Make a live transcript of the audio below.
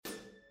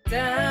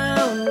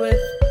Down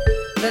with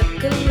the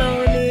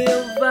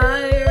colonial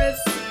virus.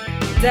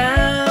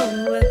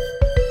 Down with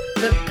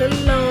the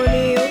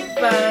colonial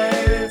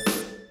virus.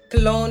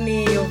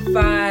 Colonial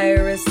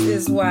virus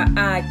is why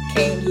I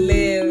can't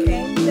live.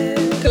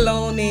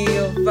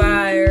 Colonial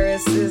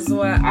virus is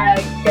why I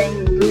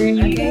can't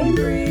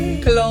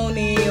breathe.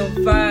 Colonial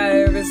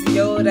virus,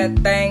 yo, that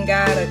thing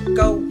gotta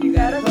go.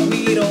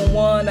 We don't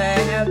wanna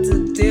have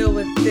to deal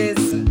with this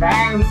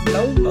virus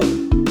no more.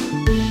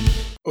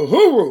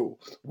 Uhuru!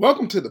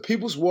 Welcome to the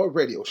People's War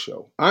Radio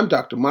Show. I'm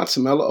Dr.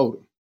 Matsamela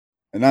Odom.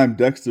 And I'm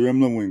Dexter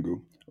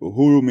Mlawingu.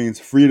 Uhuru means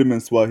freedom in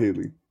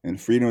Swahili,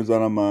 and freedom is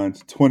on our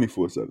minds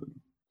 24/7.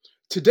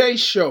 Today's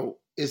show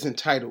is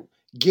entitled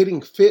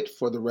Getting Fit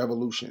for the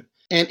Revolution,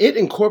 and it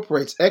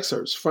incorporates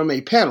excerpts from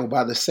a panel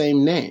by the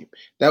same name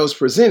that was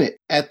presented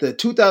at the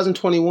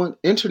 2021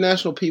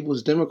 International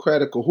People's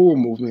Democratic Uhuru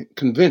Movement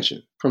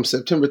Convention from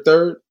September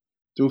 3rd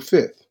through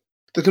 5th.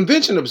 The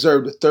convention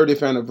observed the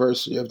 30th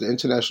anniversary of the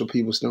International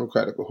People's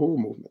Democratic Uhuru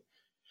Movement,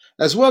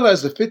 as well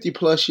as the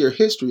 50-plus year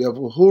history of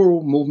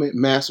Uhuru Movement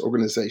mass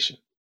organization.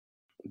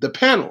 The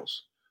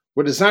panels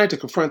were designed to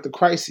confront the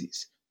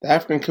crises the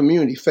African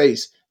community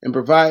face and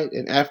provide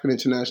an African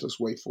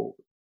internationalist way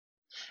forward.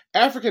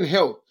 African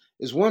health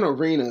is one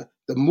arena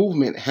the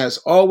movement has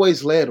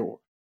always led on.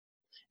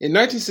 In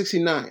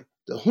 1969,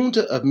 the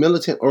Junta of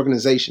Militant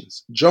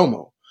Organizations,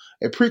 JOMO,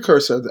 a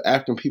precursor of the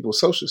African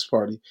People's Socialist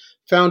Party,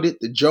 founded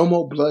the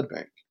Jomo Blood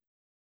Bank.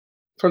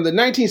 From the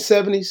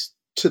 1970s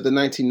to the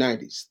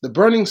 1990s, the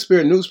Burning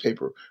Spear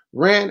newspaper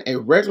ran a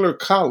regular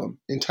column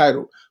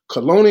entitled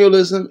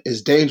Colonialism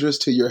is Dangerous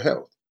to Your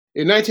Health.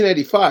 In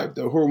 1985,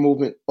 the Uhuru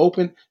movement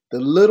opened the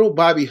Little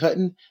Bobby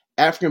Hutton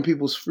African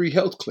People's Free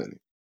Health Clinic.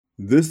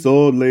 This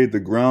all laid the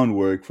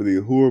groundwork for the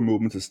Uhuru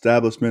movement's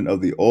establishment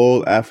of the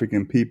All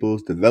African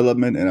People's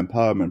Development and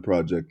Empowerment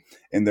Project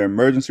and their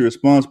emergency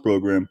response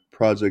program,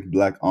 Project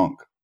Black Ankh.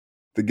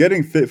 The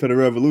Getting Fit for the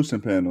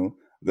Revolution panel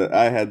that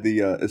I had the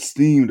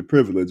esteemed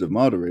privilege of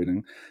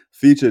moderating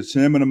featured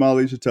Chairman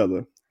Amali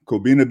Chatella,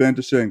 Kobina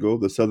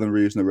Bantashengo, the Southern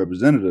Regional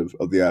Representative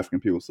of the African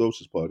People's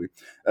Socialist Party,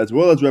 as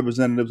well as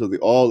representatives of the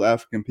All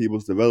African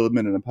People's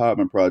Development and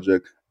Empowerment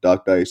Project,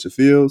 Dr. Aisha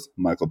Fields,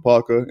 Michael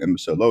Parker, and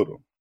Michelle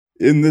Odom.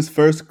 In this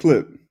first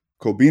clip,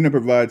 Kobina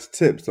provides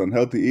tips on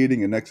healthy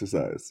eating and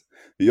exercise.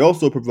 He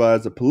also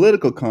provides a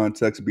political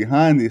context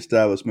behind the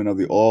establishment of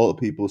the All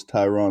People's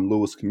Tyrone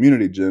Lewis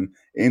Community Gym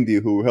and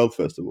the Uhuru Health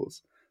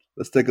Festivals.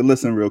 Let's take a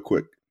listen real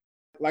quick.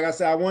 Like I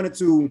said, I wanted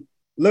to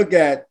look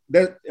at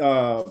that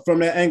from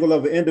that angle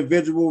of an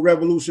individual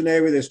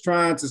revolutionary that's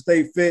trying to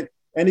stay fit,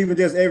 and even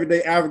just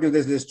everyday Africans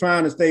that's just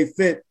trying to stay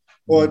fit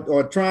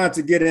or trying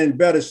to get in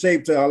better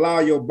shape to allow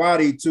your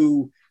body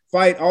to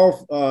fight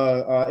off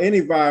any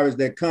virus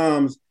that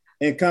comes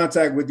in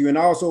contact with you, and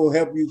also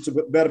help you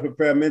to better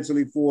prepare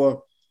mentally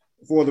for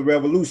the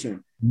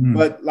revolution.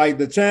 But like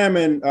the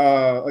chairman,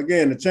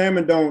 again, the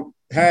chairman don't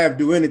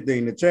do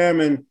anything. The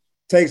chairman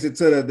takes it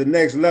to the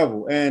next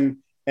level. And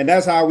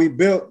that's how we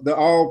built the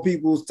All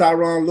People's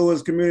Tyrone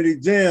Lewis Community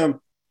Gym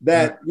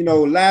that,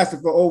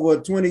 lasted for over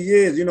 20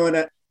 years, and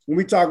that when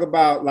we talk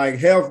about like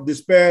health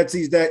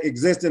disparities that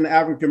exist in the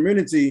African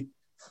community,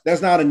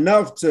 that's not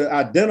enough to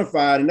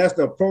identify it. And that's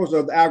the approach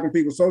of the African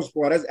People's Socialist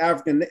Party. That's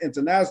African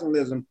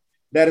internationalism.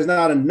 That is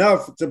not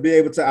enough to be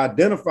able to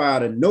identify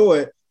it and know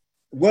it.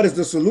 What is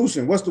the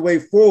solution? What's the way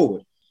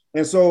forward?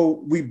 And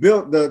so we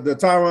built the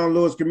Tyrone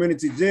Lewis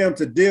Community Gym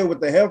to deal with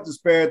the health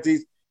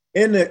disparities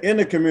in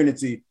the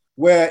community,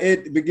 where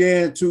it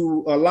began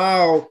to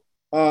allow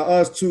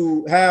us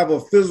to have a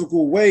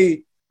physical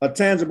way, a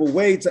tangible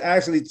way to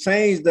actually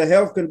change the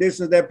health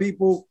conditions that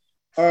people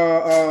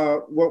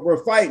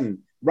were fighting.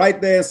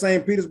 Right there in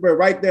St. Petersburg,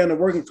 right there in the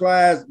working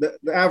class, the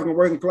African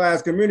working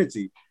class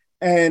community.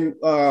 And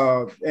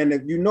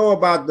if you know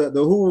about the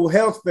Uhuru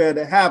Health Fair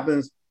that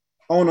happens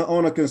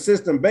on a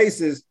consistent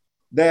basis,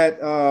 that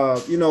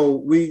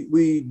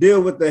we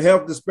deal with the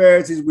health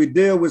disparities, we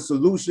deal with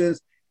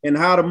solutions and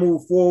how to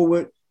move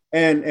forward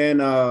and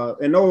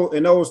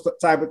those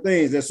type of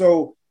things. And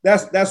so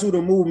that's who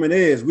the movement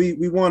is.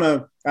 We want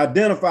to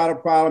identify the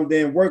problem,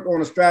 then work on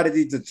a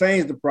strategy to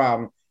change the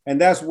problem. And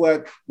that's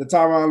what the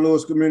Tyrone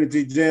Lewis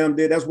Community Gym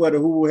did. That's what the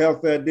Uhuru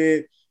Health Fair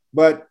did.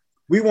 But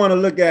we want to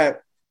look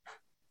at,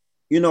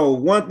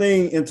 one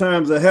thing in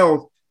terms of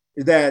health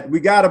is that we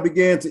got to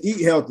begin to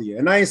eat healthier.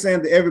 And I ain't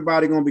saying that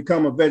everybody going to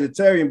become a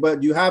vegetarian,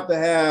 but you have to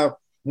have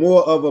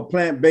more of a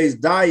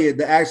plant-based diet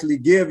to actually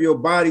give your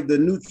body the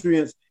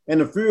nutrients and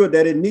the fuel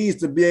that it needs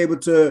to be able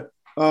to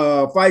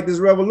fight this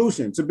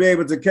revolution, to be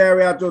able to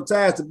carry out your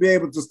tasks, to be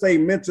able to stay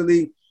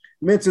mentally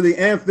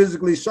and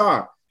physically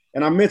sharp.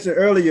 And I mentioned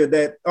earlier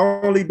that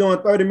only doing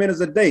 30 minutes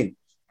a day,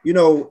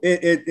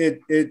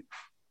 it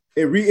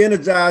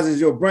re-energizes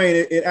your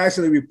brain. It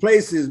actually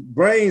replaces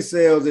brain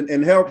cells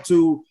and help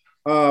to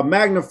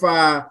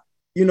magnify,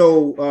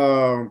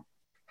 I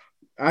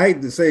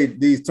hate to say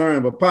these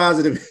terms, but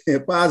positive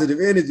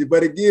energy,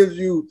 but it gives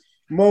you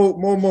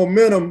more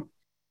momentum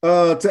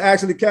to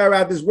actually carry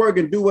out this work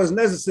and do what's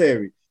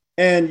necessary.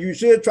 And you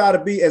should try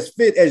to be as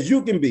fit as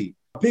you can be.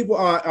 people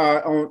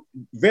are on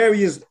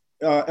various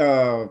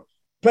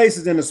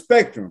places in the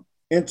spectrum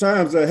in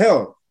terms of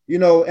health, you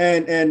know,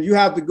 and you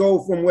have to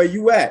go from where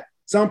you at.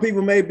 Some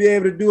people may be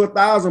able to do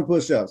 1,000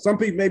 push-ups. Some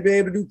people may be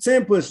able to do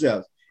 10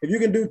 push-ups. If you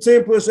can do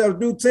 10 push-ups,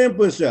 do 10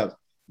 push-ups.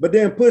 But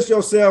then push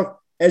yourself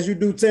as you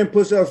do 10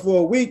 push-ups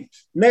for a week.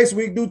 Next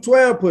week, do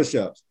 12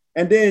 push-ups.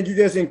 And then you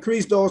just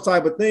increase those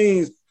type of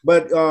things.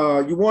 But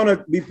you want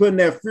to be putting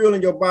that fuel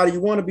in your body. You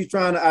want to be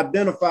trying to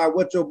identify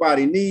what your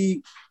body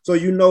needs so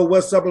you know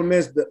what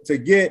supplements to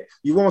get.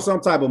 You want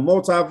some type of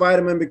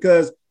multivitamin,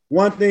 because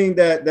one thing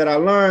that I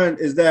learned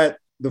is that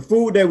the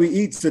food that we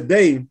eat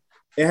today,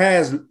 it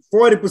has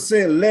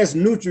 40% less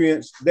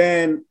nutrients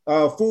than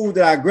food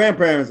that our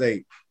grandparents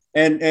ate.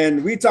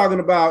 And we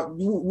talking about,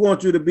 we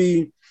want you to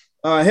be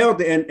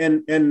healthy,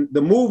 and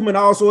the movement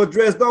also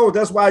addressed those.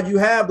 That's why you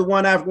have the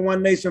One Africa,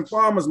 One Nation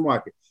farmers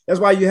market. That's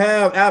why you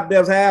have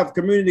AppDevs have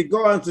community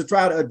gardens to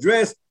try to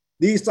address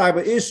these type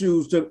of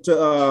issues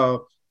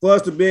for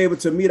us to be able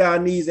to meet our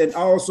needs and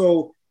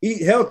also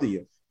eat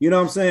healthier. You know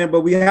what I'm saying?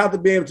 But we have to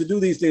be able to do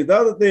these things. The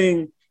other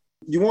thing,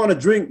 you want to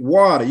drink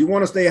water. You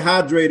want to stay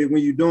hydrated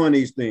when you're doing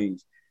these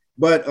things.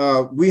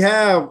 But we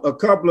have a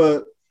couple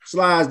of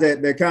slides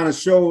that kind of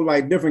show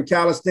like different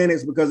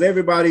calisthenics, because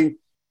everybody,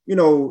 you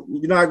know,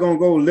 you're not going to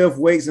go lift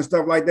weights and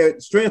stuff like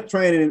that. Strength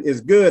training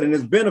is good and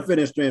it's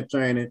benefiting strength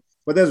training,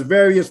 but there's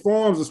various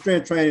forms of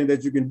strength training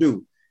that you can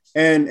do.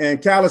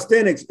 And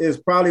calisthenics is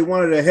probably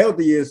one of the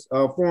healthiest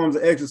forms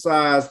of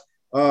exercise,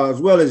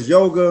 as well as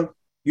yoga.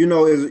 You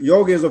know,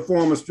 yoga is a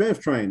form of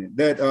strength training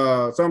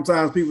that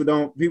sometimes people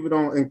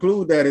don't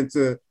include that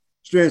into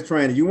strength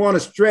training. You want to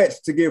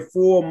stretch to get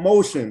full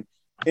motion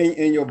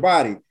in your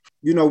body.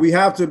 You know, we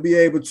have to be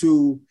able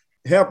to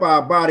help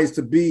our bodies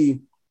to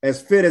be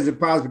as fit as it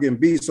possibly can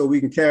be so we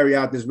can carry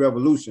out this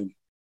revolution.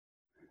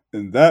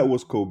 And that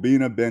was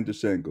Kobina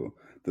Bentashenko,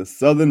 the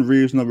Southern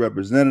Regional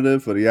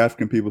Representative for the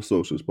African People's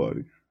Socialist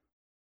Party.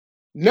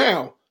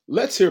 Now,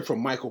 let's hear from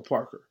Michael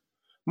Parker.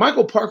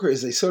 Michael Parker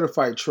is a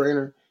certified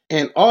trainer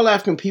and All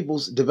African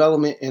People's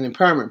Development and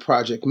Empowerment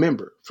Project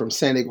member from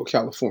San Diego,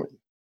 California.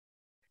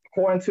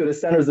 According to the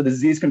Centers of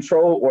Disease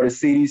Control, or the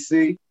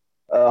CDC,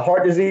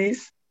 heart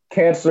disease,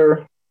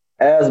 cancer,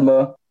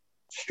 asthma,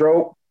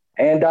 stroke,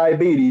 and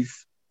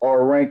diabetes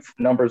are ranked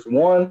numbers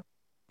 1,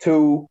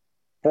 2,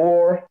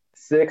 4,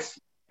 6,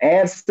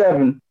 and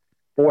 7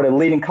 for the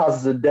leading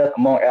causes of death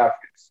among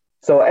Africans.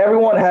 So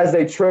everyone has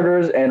their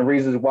triggers and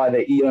reasons why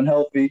they eat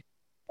unhealthy.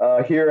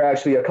 Here are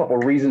actually a couple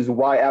of reasons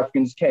why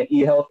Africans can't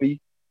eat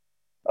healthy,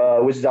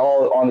 which is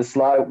all on the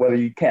slide, whether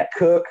you can't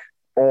cook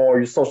or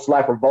your social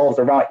life revolves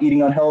around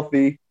eating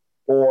unhealthy,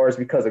 or it's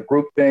because of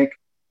groupthink.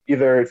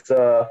 Either it's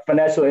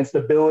financial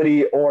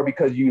instability or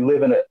because you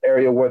live in an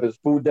area where there's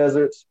food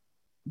deserts.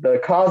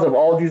 The cause of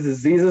all these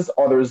diseases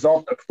are the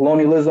result of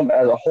colonialism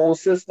as a whole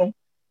system,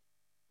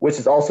 which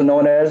is also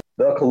known as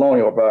the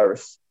colonial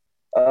virus.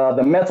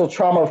 The mental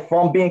trauma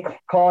from being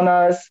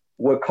colonized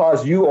would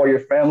cause you or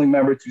your family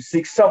member to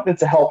seek something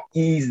to help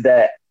ease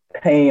that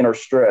pain or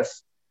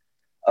stress.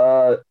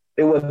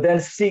 They would then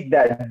seek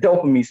that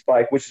dopamine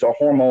spike, which is a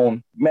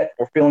hormone meant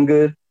for feeling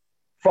good,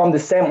 from the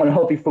same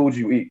unhealthy foods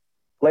you eat.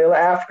 Layla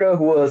Africa,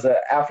 who was an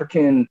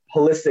African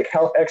holistic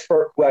health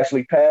expert who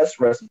actually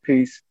passed, rest in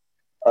peace,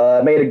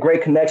 made a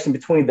great connection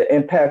between the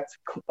impact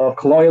of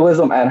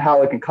colonialism and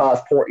how it can cause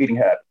poor eating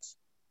habits.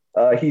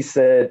 He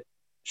said,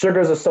 sugar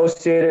is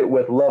associated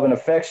with love and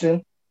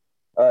affection.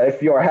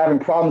 If you are having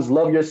problems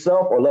loving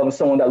yourself or loving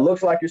someone that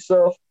looks like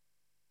yourself,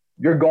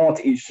 you're going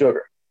to eat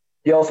sugar.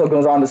 He also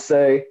goes on to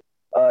say,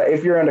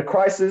 if you're in a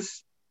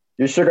crisis,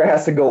 your sugar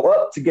has to go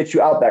up to get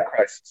you out that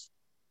crisis.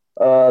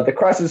 The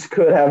crisis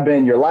could have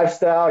been your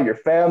lifestyle, your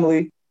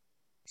family.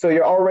 So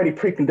you're already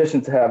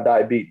preconditioned to have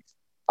diabetes.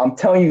 I'm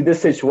telling you,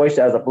 this situation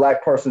as a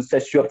Black person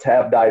sets you up to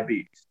have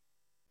diabetes.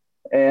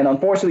 And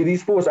unfortunately,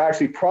 these foods are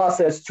actually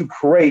processed to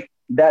create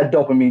that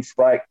dopamine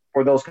spike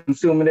for those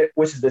consuming it,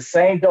 which is the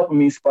same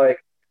dopamine spike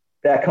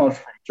that comes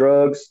from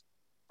drugs,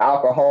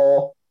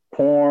 alcohol,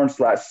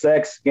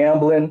 porn/sex,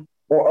 gambling,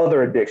 or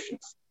other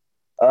addictions.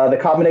 The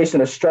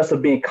combination of stress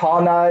of being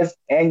colonized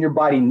and your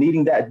body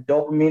needing that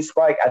dopamine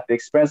spike at the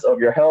expense of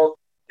your health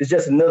is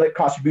just another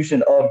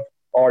contribution of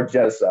our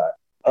genocide.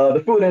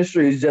 The food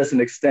industry is just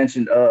an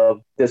extension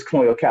of this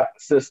colonial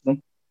capitalist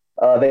system.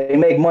 They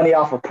make money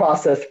off of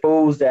processed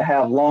foods that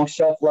have long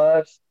shelf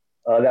lives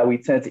that we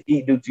tend to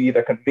eat due to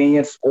either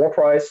convenience or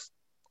price,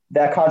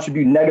 that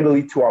contribute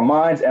negatively to our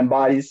minds and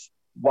bodies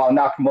while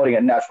not promoting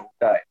a natural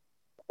diet.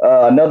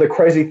 Another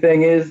crazy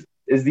thing is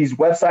these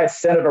websites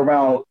centered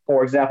around,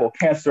 for example,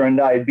 cancer and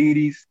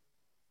diabetes,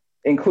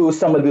 include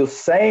some of those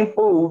same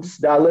foods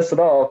that I listed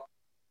off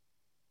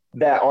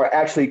that are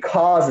actually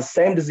cause the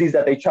same disease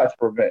that they try to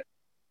prevent.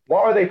 Why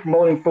are they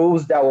promoting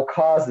foods that will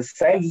cause the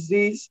same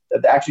disease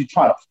that they're actually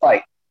trying to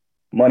fight?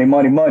 Money,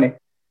 money, money.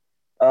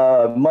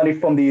 Money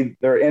from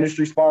their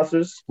industry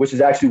sponsors, which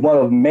is actually one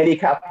of many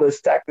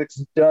capitalist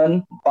tactics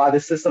done by the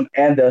system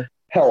and the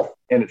health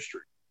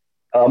industry.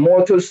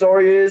 Moral to the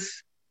story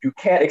is you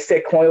can't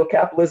accept colonial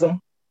capitalism,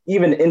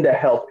 even in the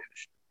health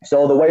industry.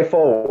 So the way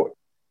forward,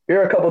 Here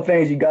are a couple of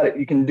things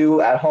you can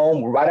do at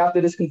home right after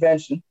this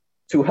convention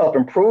to help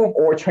improve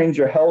or change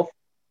your health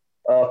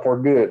for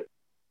good.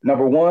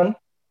 Number one,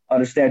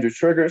 understand your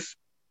triggers.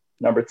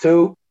 Number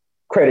two,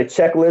 create a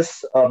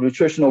checklist of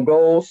nutritional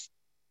goals.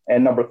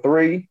 And number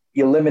three,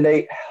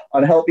 eliminate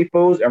unhealthy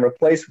foods and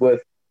replace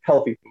with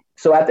healthy food.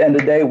 So at the end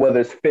of the day, whether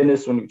it's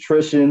fitness or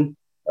nutrition,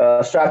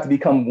 strive to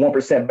become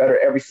 1% better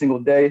every single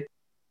day.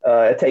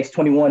 It takes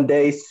 21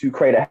 days to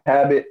create a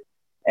habit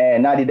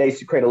and 90 days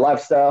to create a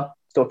lifestyle.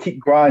 So keep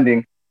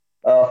grinding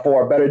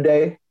for a better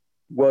day.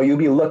 Well, you'll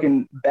be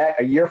looking back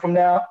a year from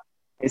now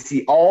and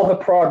see all the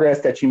progress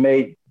that you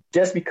made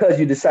just because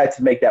you decided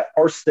to make that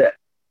first step.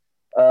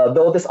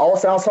 Though this all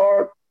sounds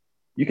hard,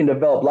 you can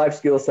develop life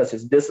skills such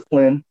as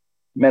discipline,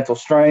 mental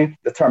strength,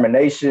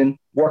 determination,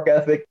 work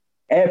ethic,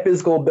 and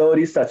physical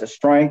abilities such as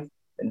strength,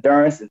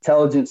 endurance,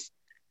 intelligence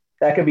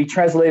that can be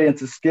translated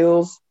into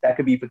skills that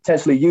could be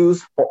potentially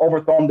used for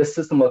overthrowing the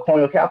system of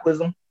colonial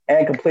capitalism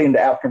and completing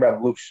the African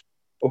Revolution.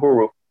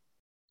 Uhuru.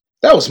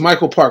 That was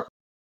Michael Parker.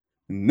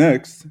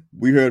 Next,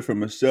 we heard from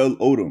Michelle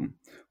Odom,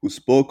 who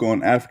spoke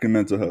on African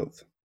mental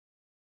health.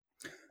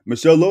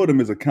 Michelle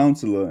Odom is a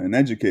counselor and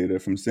educator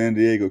from San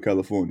Diego,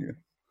 California.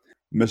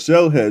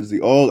 Michelle heads the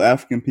All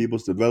African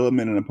People's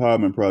Development and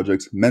Empowerment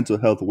Project's Mental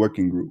Health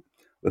Working Group.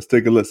 Let's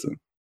take a listen.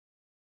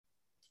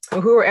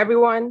 Uhuru,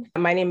 everyone.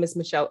 My name is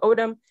Michelle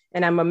Odom,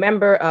 and I'm a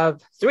member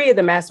of 3 of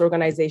the mass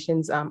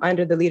organizations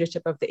under the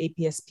leadership of the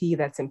APSP,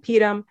 that's in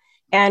PDUM,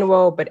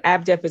 ANWO, but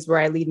ABDEF is where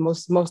I lead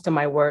most of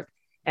my work.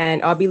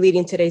 And I'll be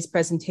leading today's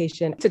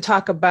presentation to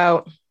talk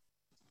about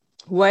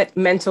what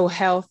mental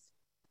health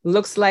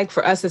looks like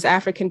for us as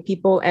African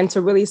people, and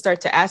to really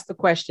start to ask the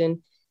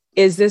question,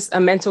 is this a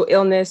mental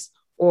illness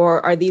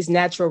or are these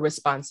natural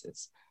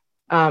responses?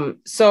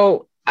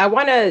 So I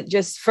want to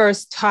just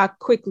first talk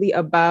quickly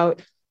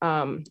about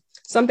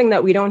something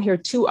that we don't hear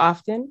too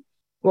often,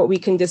 what we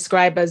can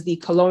describe as the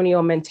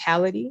colonial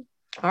mentality.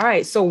 All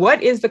right, so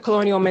what is the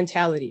colonial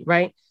mentality,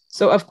 right?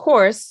 So of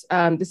course,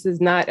 this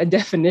is not a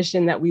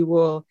definition that we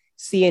will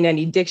see in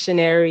any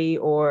dictionary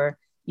or,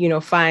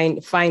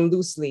 find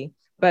loosely.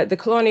 But the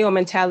colonial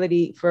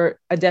mentality, for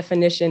a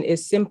definition,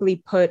 is simply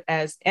put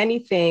as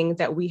anything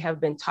that we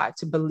have been taught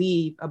to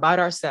believe about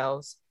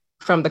ourselves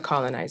from the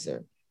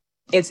colonizer.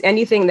 It's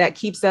anything that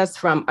keeps us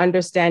from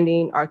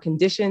understanding our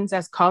conditions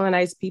as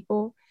colonized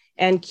people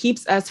and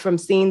keeps us from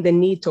seeing the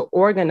need to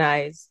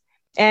organize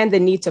and the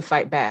need to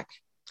fight back.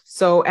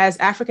 So as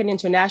African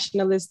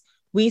internationalists,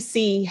 we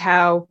see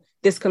how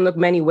this can look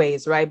many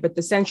ways, right? But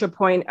the central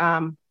point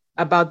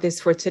about this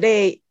for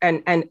today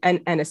and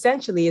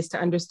essentially is to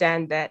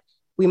understand that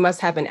we must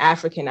have an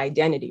African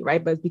identity,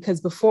 right? But because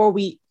before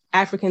we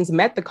Africans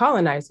met the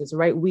colonizers,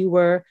 right, we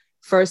were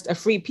first a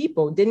free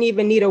people, didn't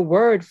even need a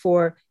word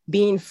for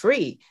being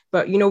free.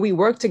 But, we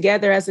worked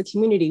together as a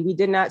community. We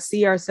did not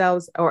see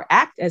ourselves or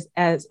act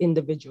as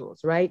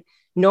individuals, right?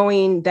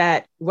 Knowing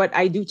that what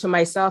I do to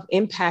myself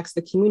impacts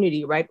the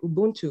community, right?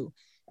 Ubuntu.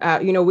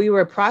 We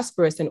were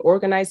prosperous and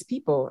organized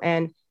people,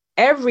 and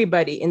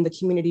everybody in the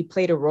community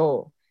played a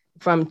role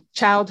from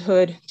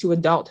childhood to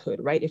adulthood,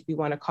 right? If we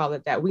want to call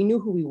it that. We knew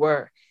who we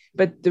were.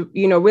 But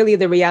really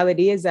the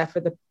reality is that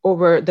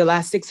over the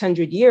last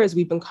 600 years,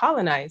 we've been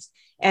colonized,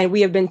 and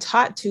we have been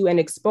taught to and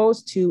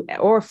exposed to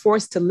or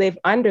forced to live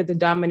under the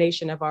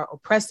domination of our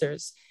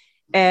oppressors.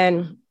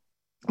 And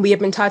we have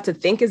been taught to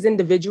think as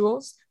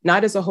individuals,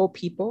 not as a whole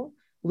people.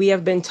 We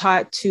have been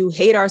taught to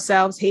hate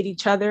ourselves, hate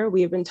each other.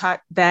 We have been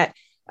taught that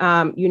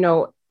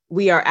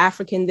we are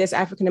African, this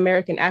African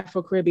American,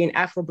 Afro-Caribbean,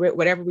 Afro-Brit,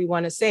 whatever we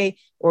want to say,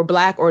 or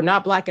Black or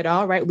not Black at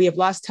all, right? We have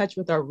lost touch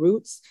with our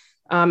roots.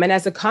 And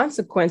as a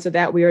consequence of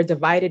that, we are a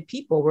divided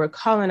people. We're a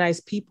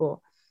colonized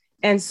people.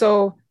 And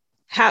so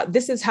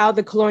this is how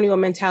the colonial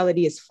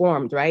mentality is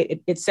formed,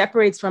 right? It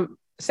separates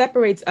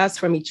us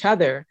from each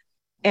other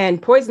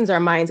and poisons our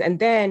minds. And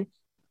then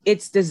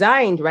it's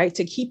designed, right,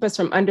 to keep us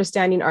from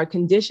understanding our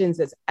conditions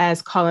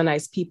as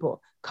colonized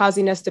people,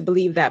 causing us to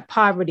believe that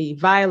poverty,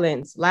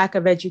 violence, lack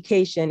of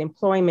education,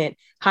 employment,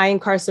 high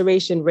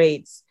incarceration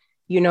rates,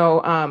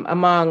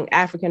 among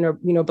African or,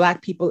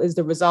 Black people is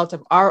the result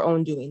of our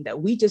own doing,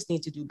 that we just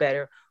need to do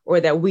better,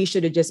 or that we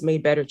should have just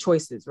made better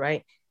choices,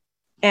 right?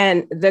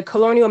 And the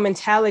colonial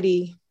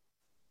mentality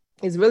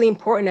is really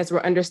important as we're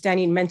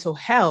understanding mental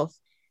health,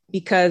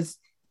 because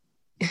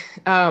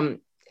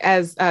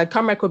as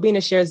Comrade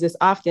Kobina shares this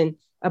often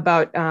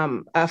about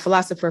a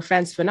philosopher,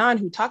 Frantz Fanon,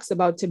 who talks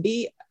about to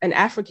be an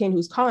African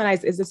who's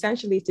colonized is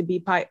essentially to be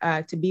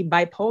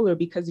bipolar,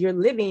 because you're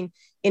living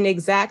in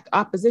exact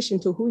opposition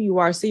to who you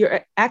are. So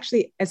you're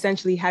actually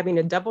essentially having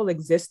a double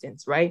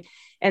existence, right?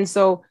 And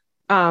so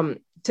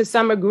to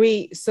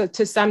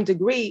some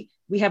degree,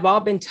 we have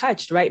all been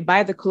touched, right,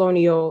 by the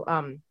colonial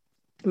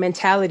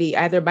mentality,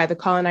 either by the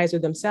colonizer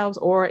themselves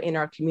or in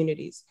our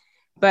communities.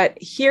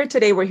 But here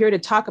today, we're here to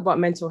talk about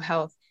mental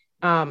health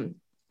and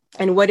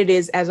what it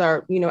is as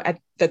our, at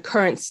the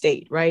current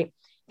state, right?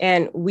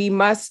 And we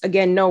must,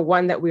 again, know,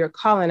 one, that we are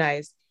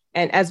colonized.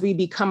 And as we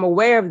become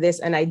aware of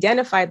this and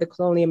identify the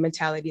colonial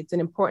mentality, it's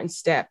an important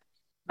step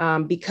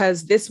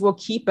because this will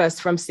keep us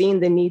from seeing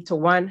the need to,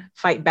 one,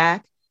 fight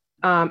back.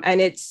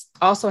 And it's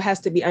also has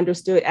to be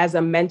understood as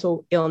a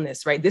mental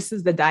illness, right? This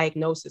is the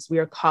diagnosis. We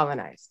are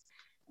colonized.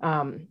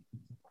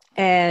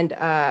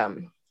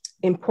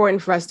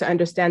 Important for us to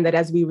understand that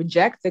as we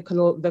reject the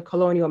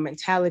colonial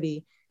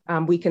mentality,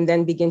 we can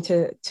then begin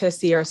to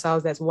see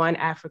ourselves as one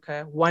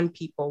Africa, one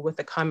people with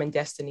a common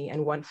destiny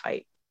and one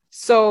fight.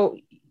 So,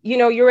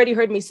 you already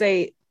heard me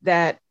say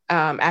that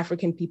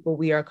African people,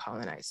 we are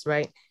colonized,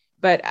 right?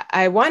 But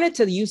I wanted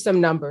to use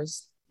some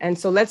numbers. And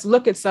so let's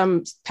look at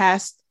some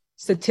past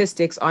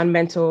statistics on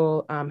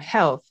mental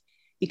health,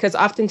 because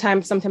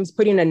sometimes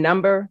putting a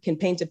number can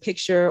paint a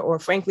picture, or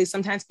frankly,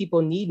 sometimes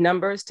people need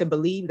numbers to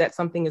believe that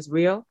something is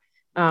real.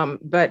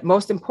 But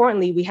most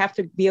importantly, we have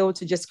to be able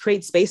to just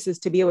create spaces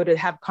to be able to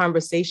have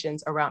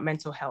conversations around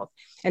mental health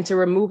and to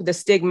remove the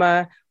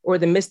stigma or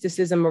the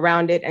mysticism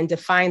around it and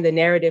define the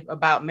narrative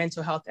about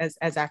mental health as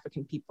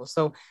African people.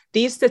 So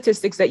these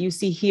statistics that you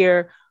see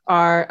here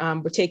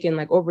were taken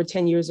like over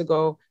 10 years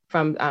ago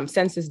from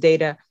census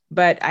data,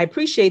 but I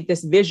appreciate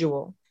this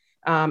visual.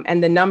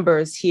 And the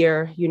numbers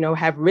here,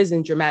 have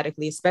risen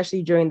dramatically,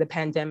 especially during the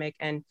pandemic.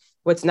 And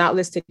what's not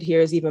listed here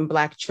is even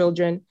Black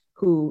children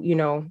who,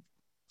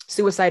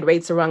 suicide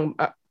rates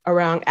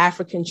around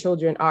African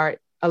children are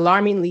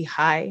alarmingly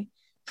high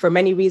for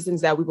many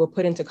reasons that we will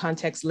put into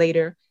context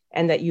later,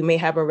 and that you may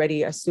have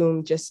already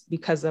assumed just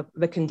because of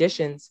the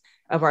conditions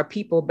of our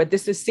people. But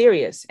this is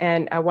serious.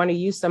 And I want to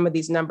use some of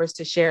these numbers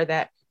to share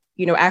that,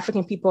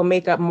 African people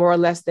make up more or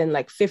less than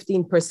like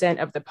 15%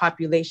 of the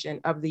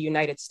population of the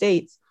United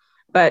States,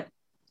 but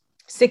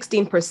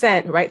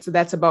 16%, right? So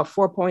that's about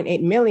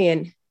 4.8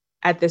 million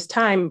at this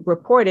time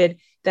reported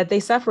that they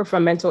suffer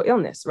from mental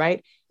illness,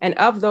 right? And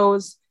of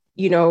those,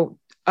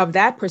 of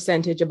that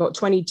percentage, about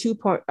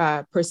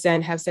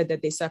 22% have said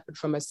that they suffered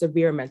from a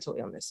severe mental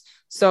illness.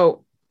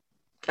 So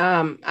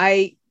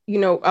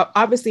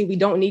obviously we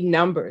don't need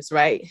numbers,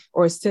 right?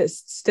 Or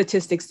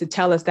statistics to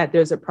tell us that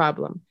there's a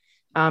problem.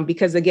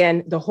 Because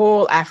again, the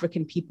whole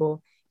African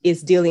people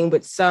is dealing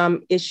with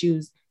some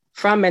issues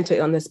from mental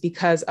illness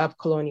because of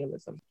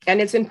colonialism. And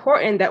it's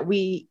important that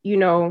we,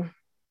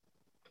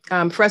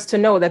 for us to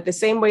know that the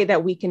same way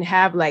that we can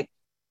have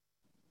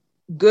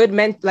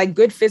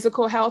good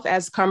physical health,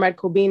 as Comrade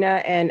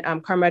Kobina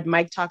and Comrade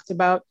Mike talked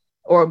about,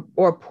 or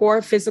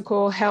poor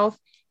physical health,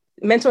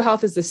 mental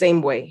health is the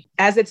same way.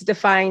 As it's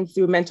defined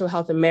through Mental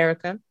Health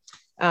America,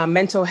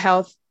 mental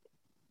health,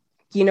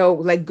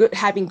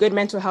 having good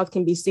mental health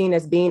can be seen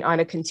as being on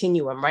a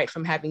continuum, right?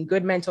 From having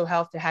good mental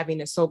health to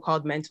having a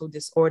so-called mental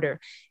disorder,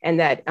 and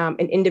that an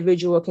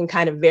individual can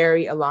kind of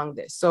vary along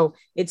this. So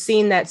it's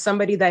seen that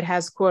somebody that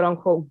has quote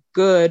unquote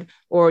good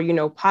or,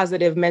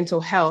 positive mental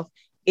health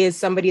is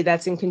somebody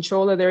that's in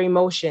control of their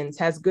emotions,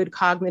 has good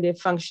cognitive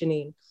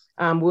functioning,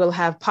 will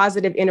have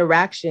positive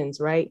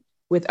interactions, right,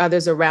 with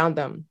others around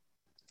them,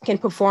 can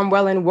perform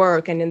well in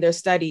work and in their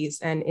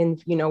studies and in,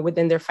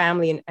 within their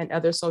family and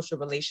other social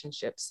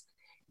relationships.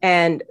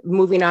 And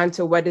moving on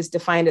to what is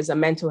defined as a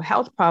mental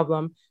health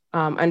problem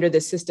under the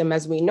system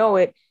as we know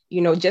it,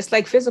 just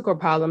like physical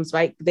problems,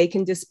 right? They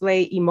can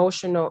display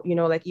emotional,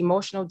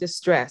 emotional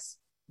distress,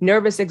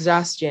 nervous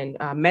exhaustion,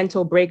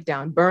 mental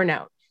breakdown,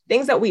 burnout,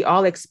 things that we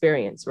all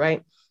experience,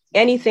 right?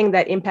 Anything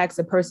that impacts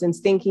a person's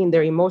thinking,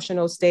 their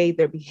emotional state,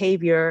 their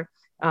behavior,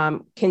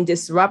 can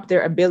disrupt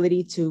their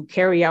ability to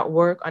carry out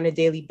work on a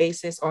daily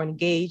basis or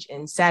engage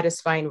in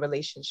satisfying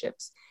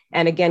relationships.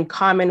 And again,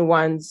 common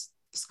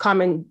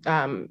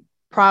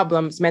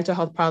problems, mental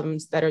health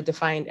problems that are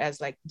defined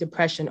as like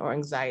depression or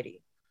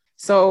anxiety.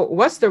 So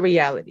what's the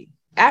reality?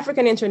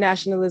 African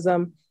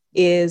internationalism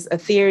is a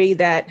theory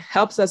that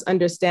helps us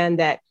understand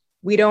that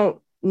we don't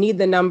need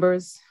the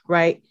numbers,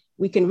 right?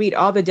 We can read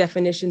all the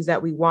definitions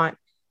that we want.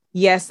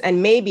 Yes,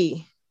 and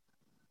maybe,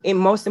 and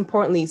most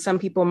importantly, some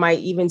people might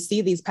even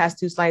see these past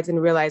two slides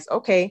and realize,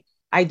 okay,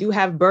 I do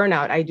have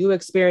burnout. I do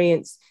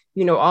experience,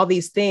 all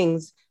these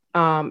things.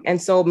 And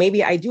so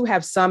maybe I do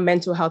have some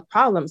mental health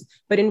problems,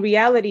 but in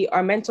reality,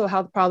 our mental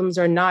health problems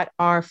are not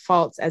our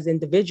faults as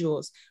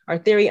individuals. Our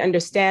theory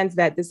understands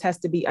that this has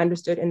to be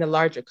understood in the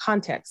larger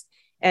context.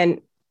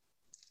 And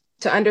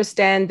to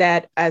understand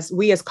that as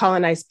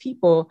colonized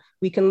people,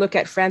 we can look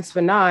at Frantz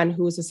Fanon,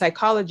 who is a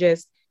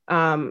psychologist,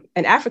 an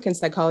African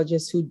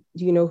psychologist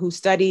who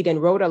studied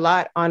and wrote a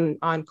lot on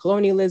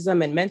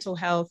colonialism and mental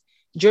health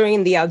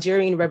during the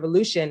Algerian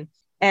Revolution.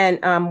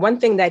 And one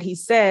thing that he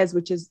says,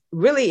 which is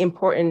really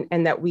important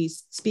and that we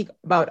speak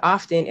about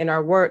often in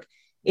our work,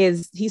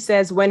 is he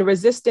says, when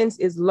resistance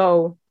is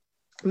low,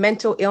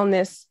 mental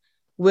illness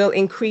will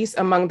increase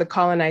among the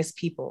colonized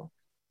people.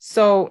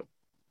 So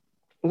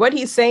what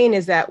he's saying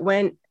is that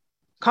when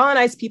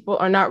colonized people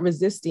are not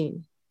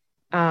resisting,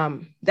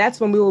 that's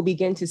when we will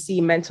begin to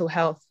see mental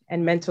health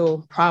and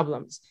mental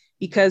problems,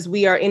 because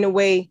we are in a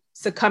way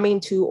succumbing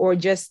to or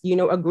just,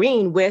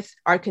 agreeing with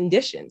our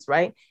conditions,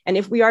 right? And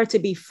if we are to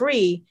be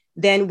free,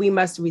 then we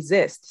must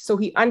resist. So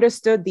he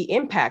understood the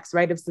impacts,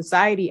 right, of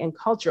society and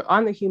culture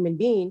on the human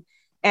being,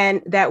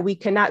 and that we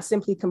cannot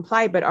simply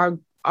comply, but our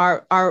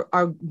our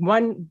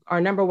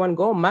number one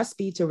goal must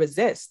be to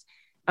resist.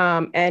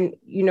 And,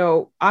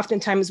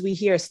 oftentimes we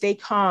hear stay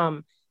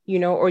calm,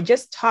 or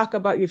just talk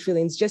about your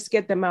feelings, just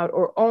get them out,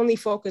 or only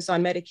focus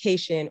on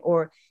medication,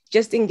 or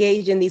just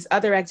engage in these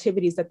other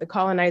activities that the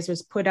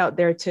colonizers put out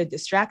there to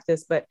distract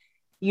us. But,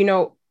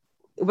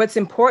 what's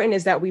important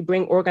is that we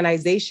bring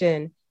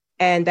organization,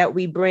 and that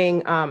we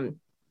bring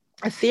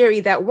a theory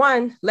that,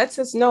 one, lets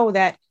us know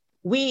that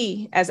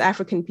we as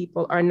African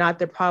people are not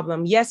the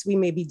problem. Yes, we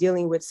may be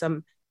dealing with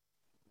some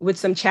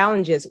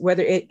challenges,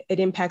 whether it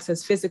impacts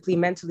us physically,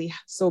 mentally,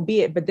 so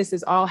be it. But this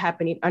is all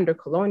happening under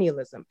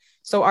colonialism.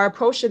 So our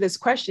approach to this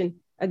question,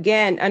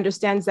 again,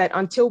 understands that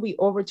until we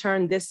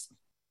overturn this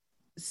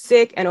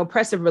sick and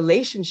oppressive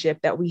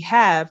relationship that we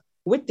have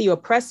with the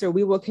oppressor,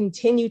 we will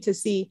continue to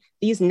see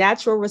these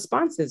natural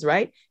responses,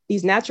 right?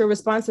 These natural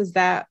responses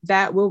that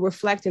will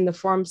reflect in the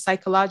form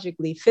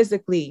psychologically,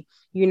 physically,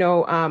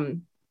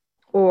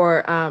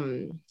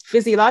 or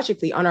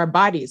physiologically on our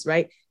bodies,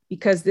 right?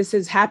 Because this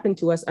has happened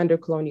to us under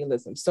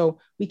colonialism. So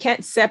we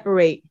can't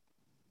separate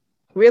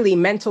really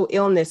mental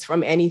illness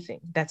from anything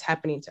that's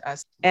happening to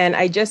us. And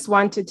I just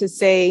wanted to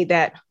say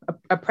that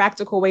a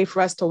practical way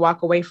for us to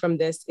walk away from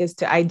this is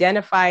to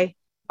identify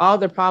all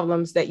the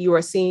problems that you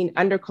are seeing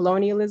under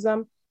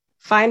colonialism,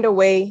 find a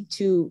way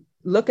to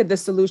look at the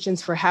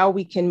solutions for how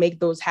we can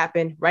make those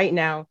happen right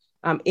now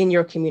in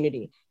your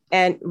community.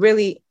 And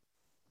really,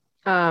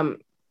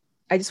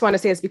 I just want to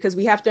say it's because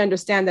we have to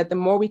understand that the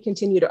more we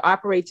continue to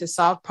operate to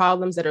solve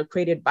problems that are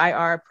created by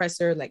our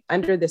oppressor, like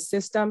under the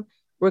system,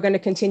 we're going to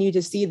continue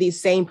to see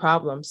these same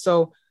problems.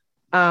 So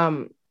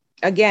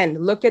again,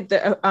 look at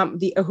the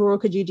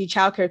Uhuru Kijiji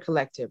Childcare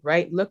Collective,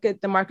 right? Look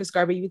at the Marcus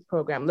Garvey Youth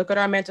Program. Look at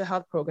our mental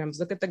health programs.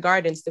 Look at the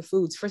gardens, the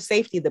foods for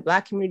safety, the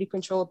Black Community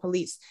Control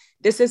Police.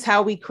 This is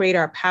how we create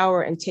our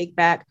power and take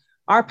back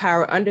our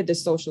power under the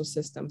social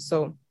system.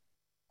 So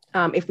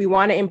if we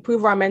want to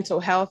improve our mental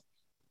health,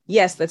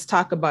 yes, let's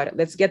talk about it.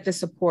 Let's get the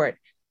support.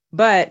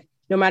 But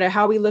no matter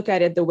how we look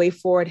at it, the way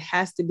forward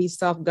has to be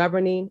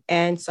self-governing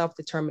and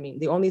self-determining.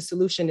 The only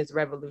solution is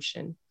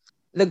revolution.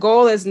 The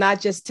goal is not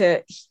just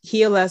to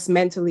heal us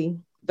mentally.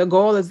 The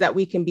goal is that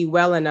we can be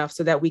well enough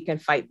so that we can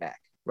fight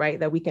back, right?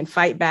 That we can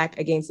fight back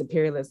against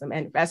imperialism.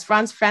 And as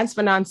Frantz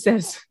Fanon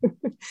says,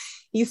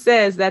 he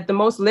says that the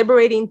most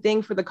liberating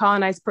thing for the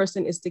colonized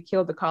person is to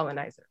kill the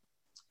colonizer,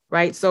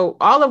 right? So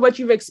all of what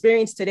you've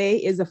experienced today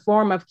is a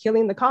form of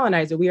killing the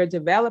colonizer. We are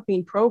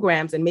developing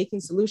programs and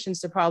making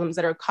solutions to problems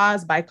that are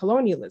caused by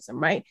colonialism,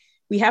 right?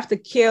 We have to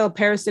kill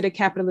parasitic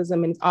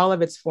capitalism in all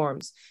of its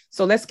forms.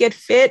 So let's get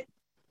fit.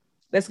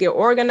 Let's get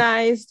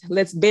organized,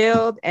 let's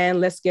build,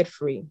 and let's get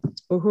free.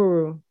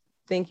 Uhuru.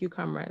 Thank you,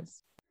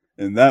 comrades.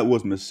 And that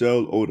was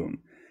Michelle Odom,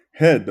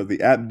 head of the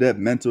APDEP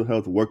Mental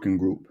Health Working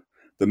Group.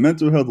 The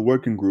Mental Health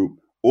Working Group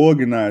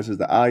organizes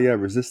the Aya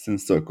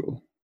Resistance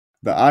Circle.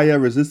 The Aya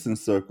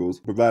Resistance Circles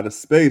provide a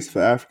space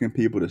for African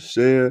people to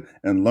share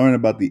and learn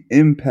about the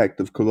impact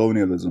of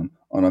colonialism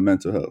on our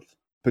mental health.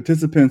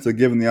 Participants are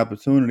given the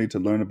opportunity to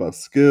learn about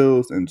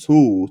skills and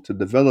tools to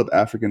develop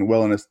African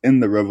wellness in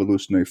the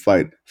revolutionary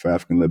fight for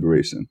African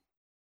liberation.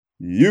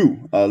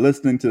 You are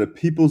listening to the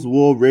People's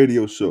War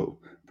Radio Show,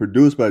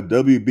 produced by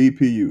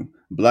WBPU,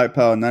 Black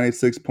Power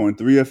 96.3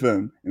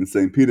 FM in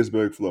St.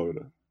 Petersburg,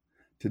 Florida.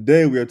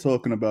 Today we are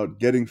talking about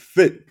getting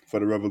fit for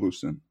the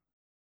revolution.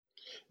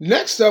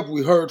 Next up,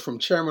 we heard from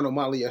Chairman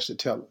Omali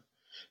Yeshitela.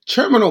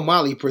 Chairman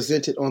Omali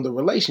presented on the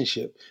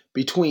relationship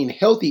between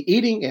healthy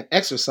eating and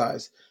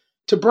exercise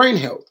to brain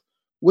health,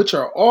 which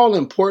are all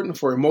important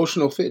for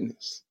emotional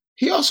fitness.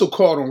 He also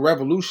called on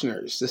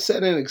revolutionaries to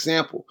set an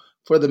example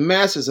for the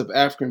masses of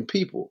African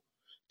people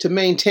to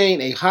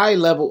maintain a high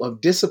level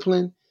of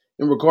discipline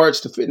in regards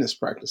to fitness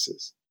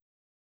practices.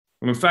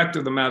 And the fact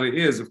of the matter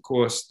is, of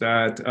course,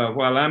 that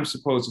while I'm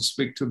supposed to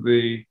speak to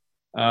the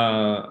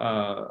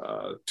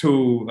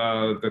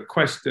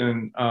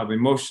question of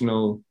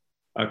emotional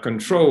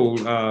control,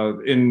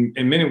 in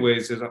many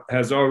ways, it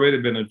has already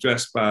been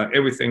addressed by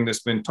everything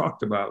that's been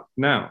talked about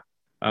now,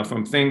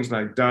 from things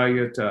like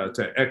diet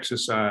to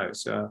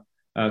exercise to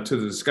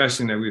the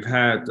discussion that we've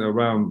had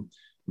around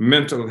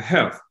mental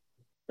health.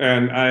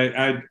 And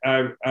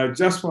I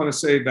just want to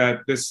say that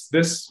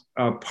this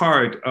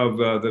part of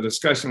the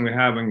discussion we're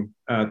having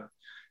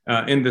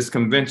in this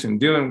convention,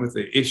 dealing with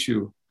the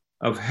issue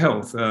of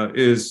health,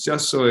 is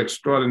just so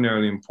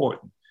extraordinarily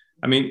important.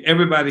 I mean,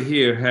 everybody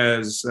here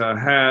has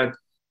had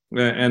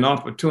an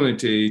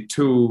opportunity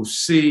to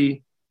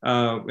see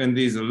in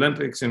these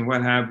Olympics and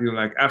what have you,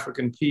 like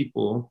African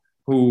people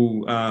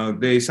who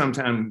they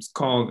sometimes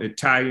call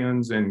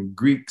Italians and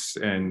Greeks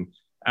and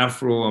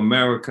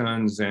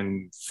Afro-Americans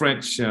and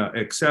French,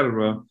 et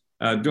cetera,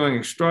 doing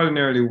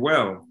extraordinarily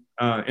well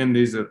in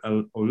these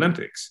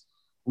Olympics.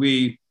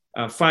 We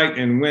fight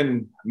and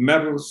win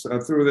medals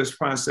through this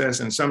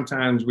process, and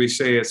sometimes we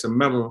say it's a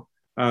medal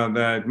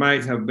that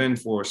might have been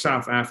for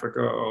South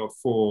Africa or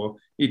for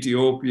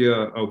Ethiopia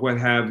or what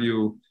have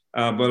you.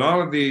 But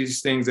all of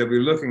these things that we're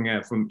looking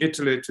at, from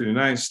Italy to the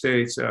United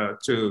States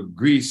to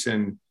Greece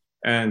and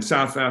and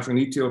South Africa and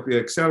Ethiopia,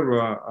 et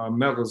cetera, are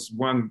medals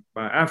won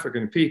by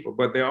African people.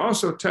 But they're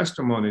also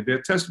testimony.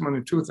 They're testimony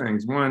to two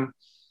things. One,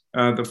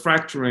 the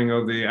fracturing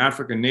of the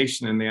African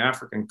nation and the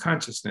African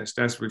consciousness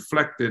that's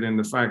reflected in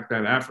the fact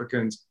that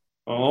Africans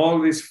are all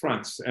these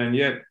fronts and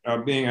yet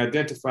are being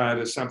identified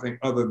as something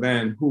other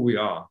than who we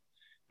are.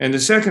 And the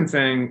second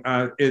thing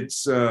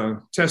it's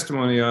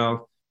testimony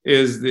of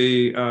is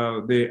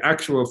the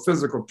actual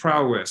physical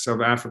prowess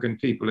of African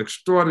people,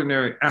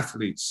 extraordinary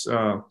athletes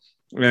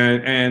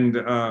and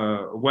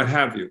what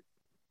have you.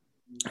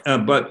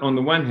 But on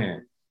the one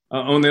hand,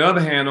 on the other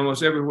hand,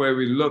 almost everywhere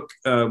we look,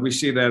 we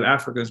see that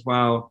Africans,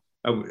 while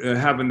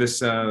having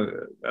this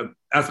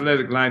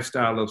athletic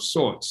lifestyle of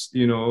sorts,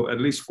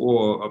 at least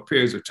for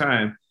periods of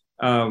time,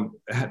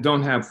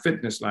 don't have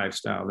fitness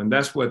lifestyle. And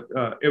that's what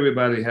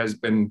everybody has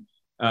been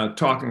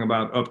talking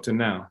about up to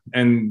now.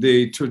 And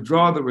to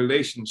draw the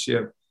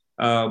relationship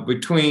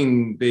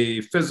between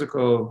the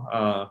physical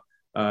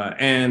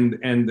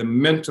and the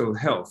mental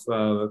health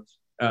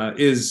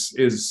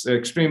is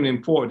extremely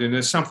important. And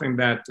it's something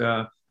that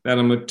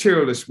a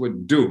materialist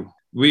would do.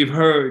 We've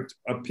heard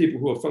of people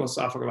who are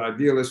philosophical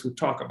idealists who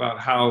talk about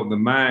how the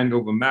mind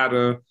over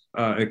matter,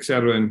 et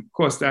cetera. And of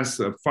course, that's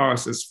a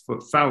farce,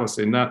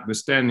 fallacy,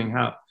 notwithstanding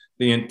how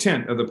the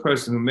intent of the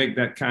person who make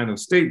that kind of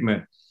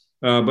statement.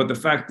 But the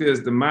fact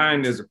is, the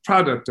mind is a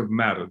product of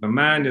matter. The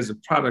mind is a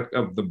product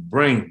of the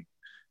brain.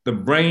 The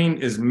brain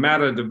is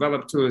matter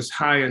developed to its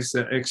highest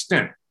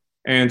extent.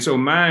 And so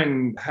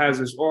mind has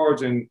its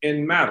origin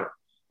in matter.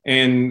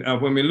 And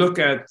when we look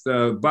at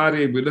the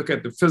body, we look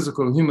at the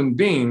physical human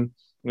being,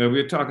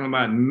 we're talking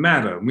about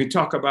matter. We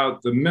talk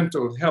about the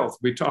mental health.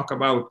 We talk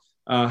about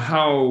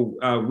how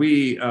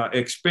we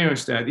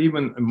experience that,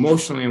 even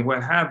emotionally and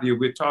what have you.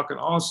 We're talking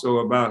also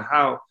about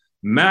how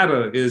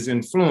matter is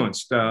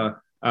influenced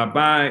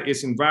by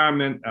its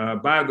environment,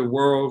 by the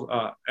world.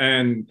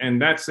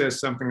 And that says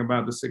something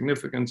about the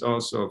significance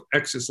also of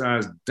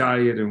exercise,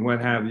 diet, and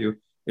what have you.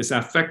 It's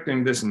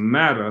affecting this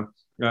matter,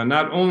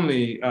 not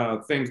only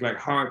things like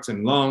hearts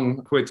and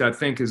lung, which I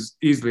think is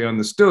easily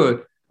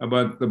understood,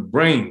 but the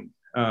brain,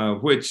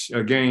 which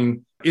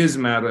again is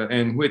matter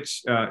and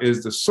which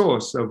is the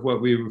source of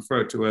what we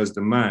refer to as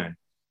the mind.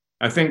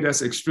 I think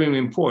that's extremely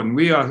important.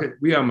 We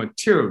are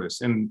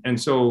materialists.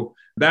 And so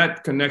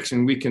that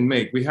connection we can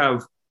make. We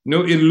have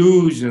no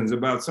illusions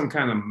about some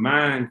kind of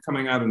mind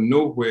coming out of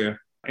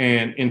nowhere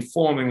and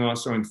informing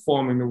us or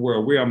informing the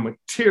world. We are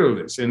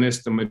materialists, and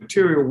it's the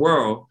material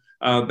world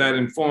that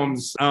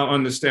informs our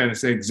understanding.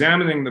 So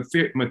examining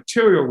the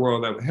material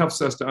world that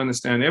helps us to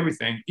understand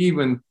everything,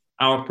 even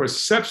our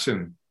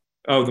perception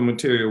of the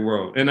material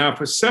world. And our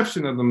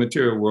perception of the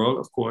material world,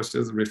 of course,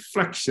 is a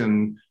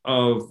reflection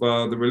of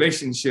the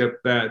relationship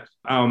that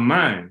our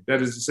mind,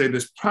 that is to say,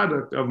 this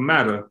product of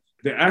matter,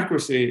 the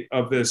accuracy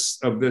of this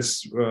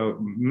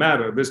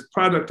matter, this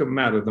product of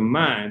matter, the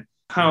mind,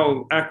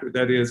 how accurate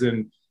that is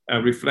in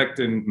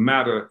reflecting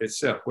matter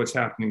itself, what's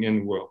happening in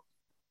the world.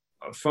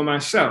 For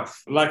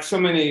myself, like so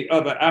many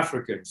other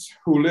Africans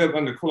who live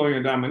under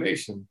colonial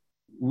domination,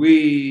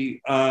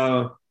 we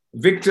are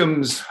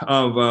victims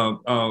of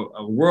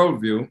a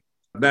worldview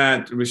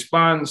that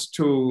responds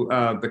to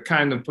the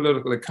kind of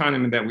political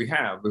economy that we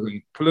have.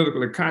 The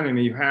political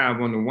economy you have,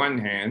 on the one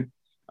hand,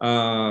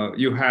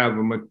 you have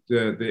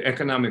the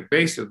economic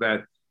base of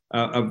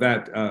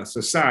that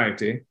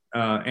society,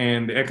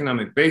 and the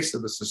economic base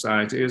of the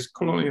society is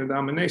colonial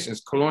domination,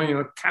 it's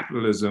colonial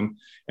capitalism,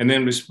 and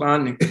then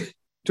responding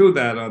to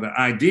that are the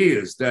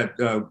ideas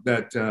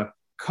that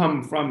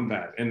come from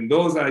that, and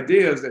those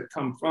ideas that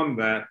come from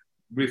that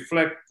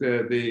reflect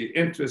the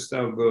interest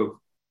of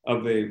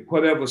the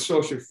whatever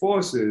social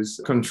forces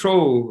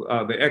control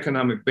the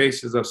economic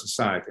basis of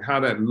society,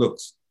 how that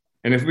looks.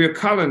 And if we are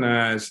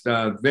colonized,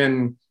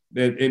 then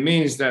it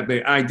means that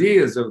the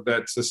ideas of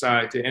that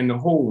society and the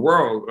whole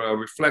world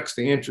reflects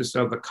the interest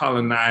of the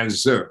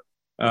colonizer,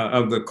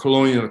 of the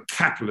colonial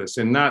capitalists,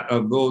 and not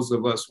of those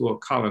of us who are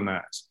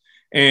colonized.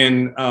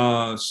 And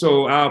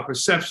so our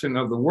perception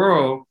of the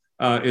world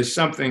is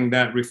something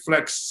that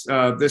reflects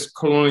this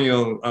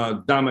colonial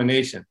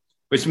domination,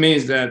 which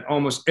means that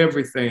almost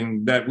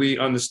everything that we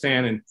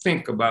understand and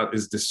think about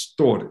is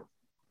distorted.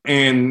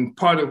 And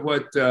part of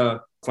what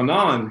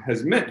Fanon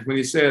has meant when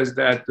he says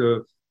that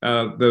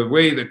the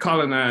way the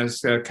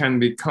colonized can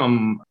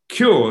become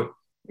cured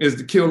is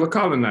to kill the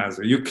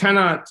colonizer. You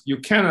cannot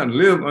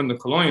live under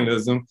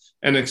colonialism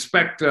and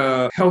expect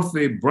a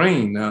healthy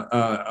brain,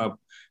 a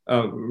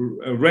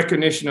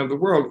recognition of the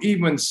world.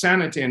 Even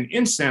sanity and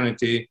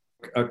insanity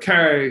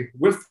carry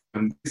with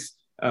them this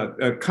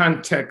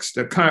context,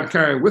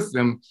 carry with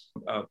them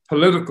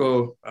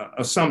political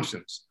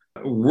assumptions,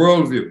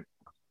 worldview.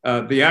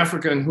 The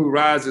African who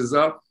rises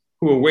up,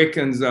 who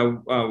awakens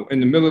in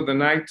the middle of the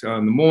night,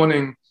 in the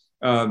morning,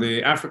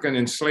 the African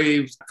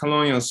enslaved,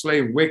 colonial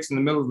slave wakes in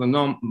the middle of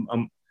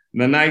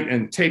the night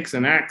and takes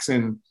an axe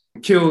and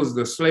kills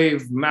the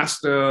slave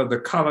master, the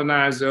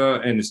colonizer,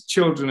 and his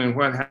children and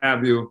what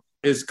have you,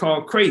 is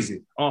called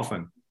crazy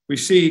often. We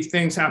see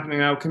things happening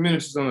in our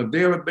communities on a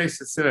daily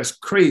basis. So that's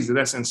crazy,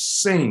 that's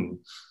insane.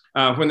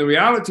 When the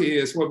reality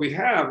is what we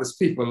have is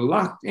people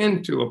locked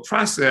into a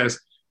process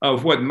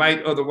of what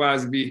might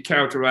otherwise be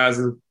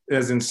characterized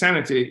as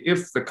insanity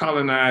if the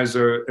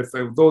colonizer, if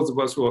those of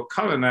us who are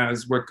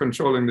colonized were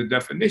controlling the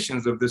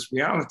definitions of this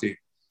reality.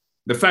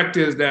 The fact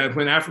is that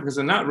when Africans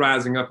are not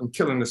rising up and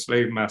killing the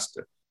slave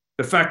master,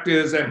 the fact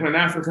is that when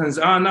Africans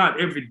are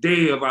not every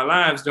day of our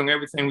lives doing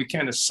everything we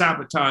can to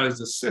sabotage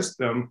the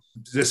system,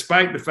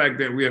 despite the fact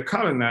that we are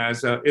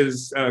colonized,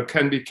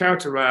 can be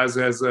characterized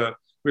as a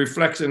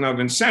reflection of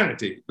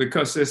insanity,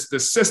 because it's the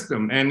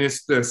system and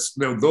it's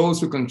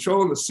those who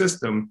control the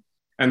system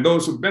and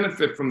those who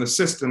benefit from the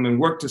system and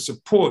work to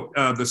support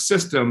the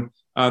system.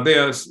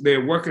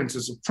 They're working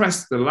to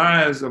suppress the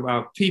lives of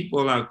our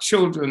people, our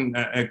children,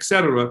 et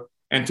cetera,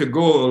 and to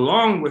go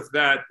along with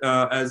that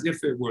as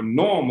if it were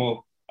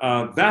normal.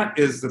 That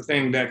is the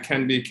thing that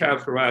can be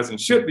characterized and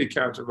should be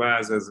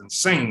characterized as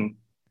insane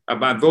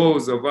by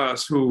those of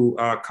us who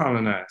are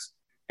colonized.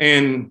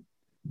 And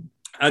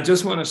I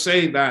just want to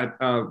say that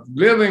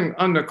living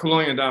under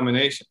colonial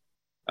domination,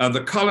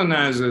 the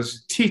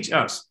colonizers teach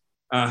us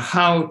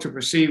how to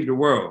perceive the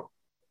world,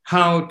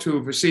 how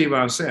to perceive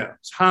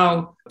ourselves,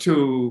 how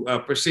to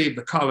perceive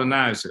the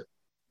colonizer.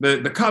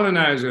 The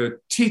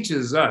colonizer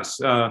teaches us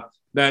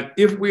that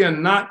if we are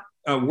not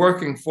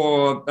working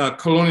for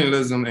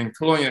colonialism and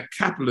colonial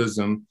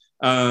capitalism,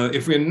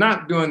 if we're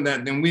not doing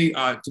that, then we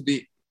are to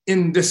be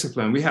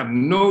indisciplined. We have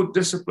no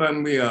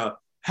discipline. We are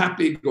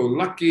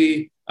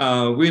happy-go-lucky.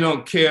 We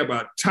don't care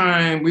about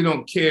time. We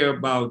don't care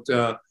about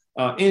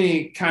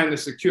any kind of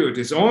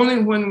security. It's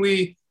only when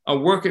we are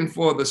working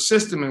for the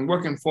system and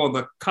working for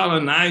the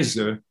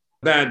colonizer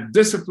that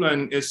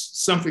discipline is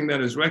something that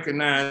is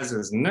recognized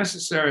as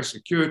necessary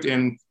security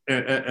and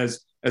as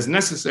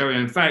necessary.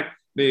 In fact,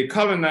 the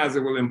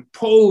colonizer will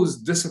impose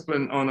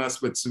discipline on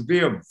us with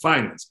severe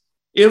violence.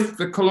 If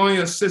the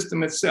colonial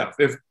system itself,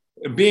 if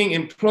being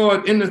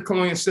employed in the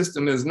colonial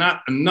system is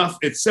not enough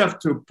itself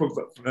to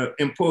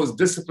impose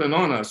discipline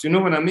on us, you know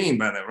what I mean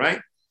by that,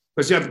 right?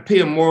 Because you have to pay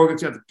a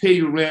mortgage, you have to pay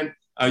your rent,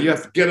 you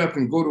have to get up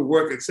and go to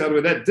work, et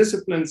cetera. That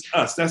disciplines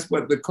us. That's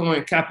what the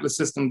colonial capitalist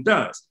system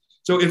does.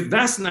 So if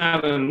that's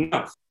not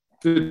enough,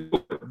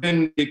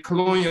 then the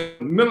colonial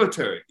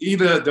military,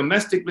 either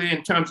domestically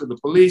in terms of the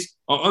police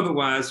or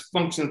otherwise,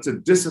 function to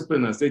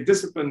discipline us. They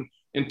discipline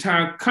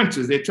entire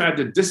countries. They tried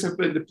to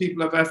discipline the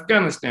people of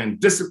Afghanistan,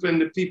 discipline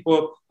the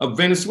people of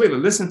Venezuela.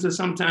 Listen to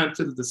sometimes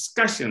to the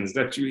discussions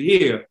that you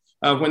hear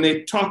when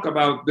they talk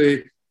about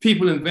the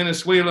people in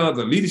Venezuela,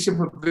 the leadership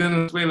of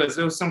Venezuela, as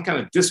though some kind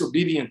of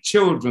disobedient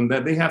children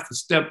that they have to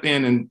step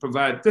in and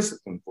provide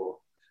discipline for.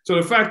 So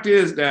the fact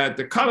is that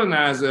the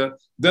colonizer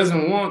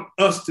doesn't want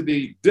us to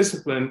be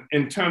disciplined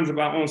in terms of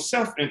our own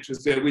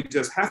self-interest, that we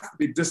just have to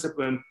be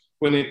disciplined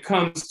when it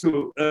comes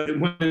to,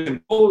 when it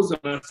imposes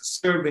on us to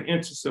serve the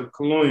interests of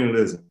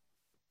colonialism.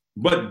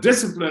 But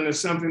discipline is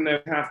something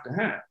that we have to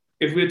have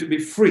if we're to be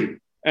free.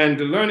 And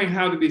learning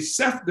how to be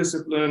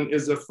self-disciplined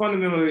is a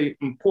fundamentally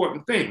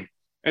important thing.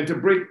 And to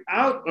break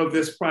out of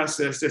this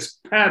process, this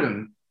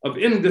pattern of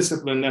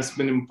indiscipline that's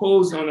been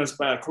imposed on us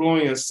by a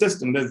colonial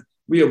system, that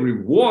we are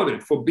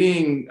rewarded for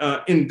being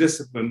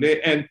indisciplined.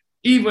 And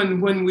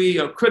even when we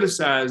are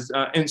criticized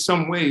in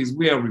some ways,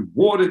 we are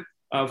rewarded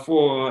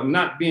for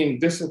not being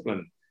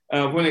disciplined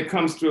when it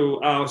comes to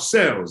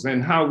ourselves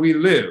and how we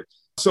live.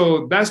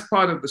 So that's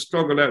part of the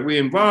struggle that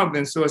we're involved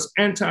in. So it's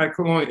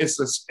anti-colonial, it's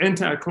an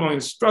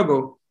anti-colonial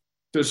struggle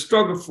to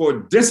struggle for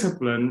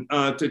discipline,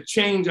 to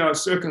change our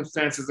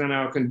circumstances and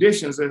our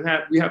conditions. And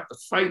we have to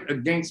fight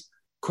against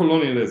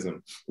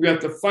colonialism. We have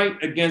to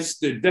fight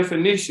against the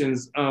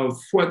definitions of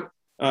what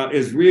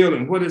is real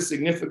and what is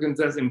significant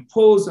that's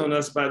imposed on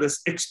us by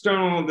this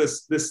external,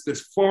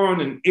 this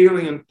foreign and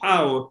alien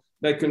power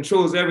that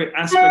controls every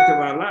aspect of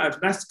our lives.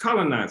 That's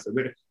colonizer.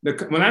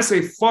 When I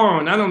say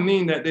foreign, I don't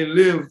mean that they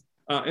live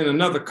in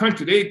another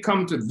country. They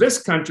come to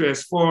this country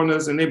as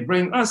foreigners and they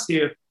bring us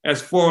here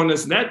as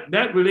foreigners.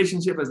 That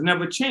relationship has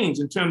never changed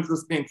in terms of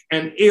being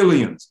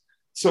aliens.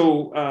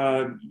 So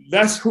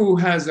that's who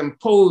has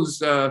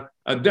imposed a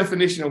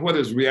definition of what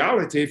is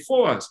reality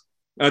for us,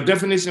 a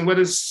definition of what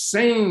is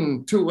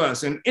sane to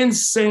us and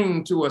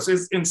insane to us.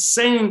 It's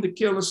insane to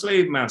kill a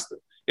slave master.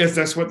 If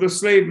that's what the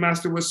slave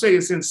master would say,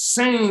 it's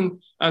insane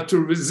to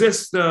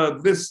resist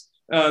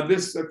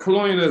this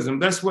colonialism.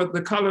 That's what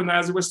the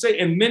colonizer would say.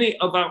 And many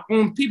of our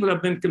own people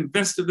have been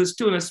convinced of this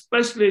too, and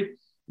especially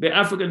the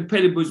African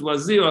petty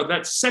bourgeoisie, or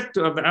that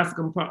sector of the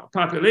African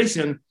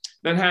population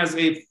that has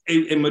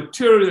a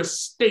material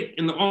stake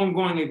in the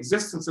ongoing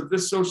existence of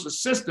this social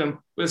system,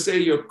 will say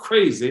you're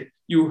crazy.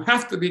 You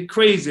have to be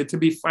crazy to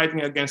be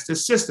fighting against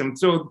this system.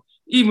 So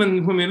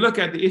even when we look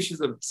at the issues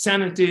of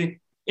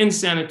sanity,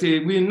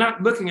 insanity, we're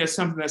not looking at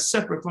something that's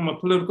separate from a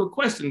political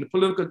question, the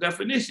political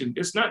definition.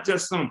 It's not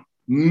just some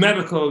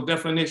medical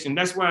definition.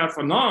 That's why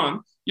for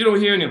Fanon, you don't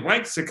hear any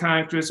white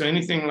psychiatrists or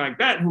anything like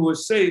that who would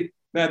say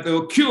that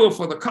the cure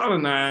for the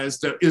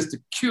colonized is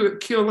to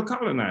kill the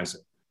colonizer.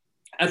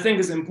 I think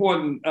it's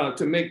important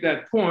to make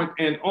that point,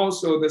 and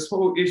also this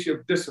whole issue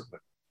of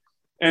discipline.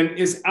 And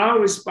it's our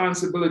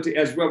responsibility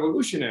as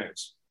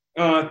revolutionaries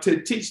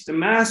to teach the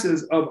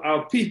masses of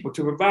our people,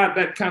 to provide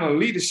that kind of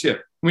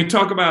leadership. When we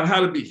talk about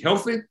how to be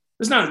healthy,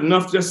 it's not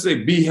enough just to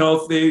say, be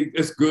healthy,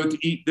 it's good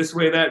to eat this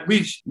way, that.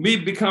 We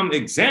become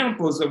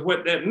examples of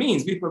what that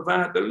means. We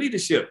provide the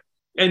leadership.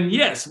 And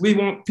yes, we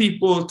want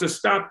people to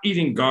stop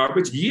eating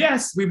garbage.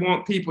 Yes, we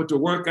want people to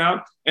work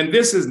out. And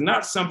this is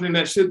not something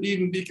that should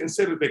even be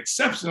considered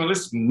exceptional.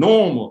 It's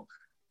normal,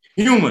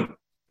 human.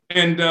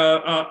 And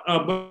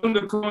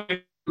under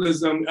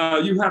colonialism,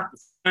 you have to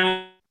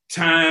find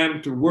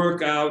time to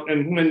work out.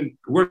 And when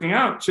working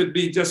out should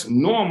be just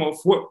normal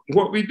for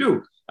what we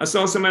do. I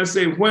saw somebody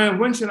say,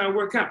 when should I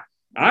work out?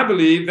 I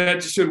believe that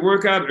you should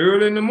work out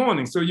early in the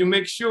morning. So you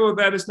make sure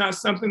that it's not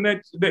something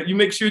that you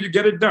make sure you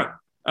get it done.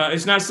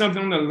 It's not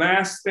something the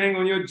last thing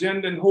on your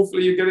agenda, and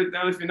hopefully you get it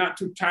done if you're not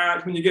too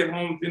tired when you get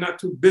home, if you're not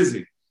too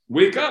busy.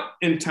 Wake up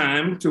in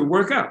time to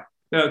work out,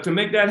 to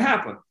make that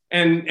happen.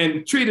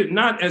 And treat it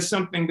not as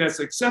something that's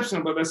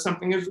exceptional, but as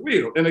something that's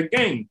real. And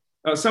again,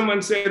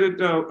 someone said it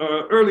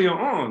earlier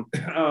on,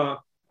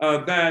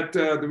 that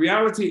the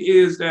reality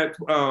is that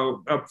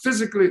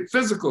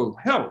physical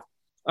health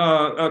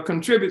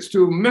contributes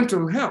to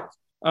mental health,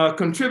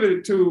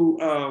 contribute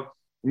to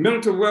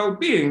mental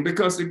well-being,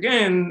 because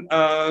again,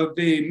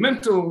 the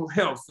mental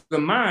health, the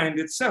mind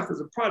itself is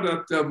a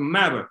product of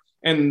matter,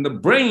 and the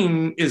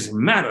brain is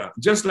matter,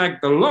 just like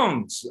the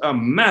lungs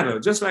matter,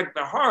 just like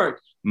the heart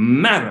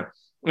matter.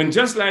 And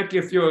just like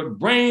if your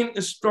brain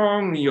is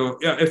strong,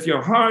 if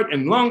your heart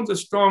and lungs are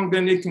strong,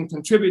 then it can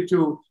contribute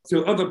to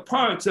other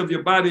parts of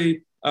your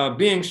body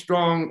being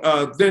strong.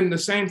 Then the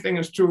same thing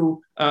is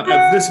true of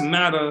this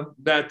matter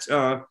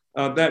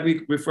that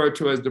we refer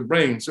to as the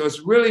brain. So it's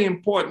really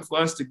important for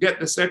us to get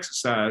this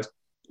exercise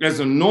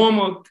as a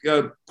normal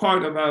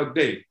part of our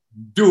day.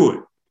 Do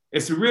it.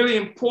 It's really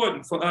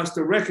important for us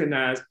to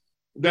recognize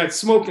that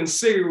smoking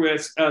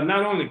cigarettes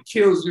not only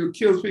kills you,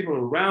 kills people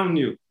around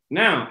you.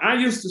 Now, I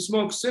used to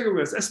smoke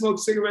cigarettes. I smoked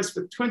cigarettes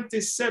for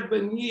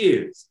 27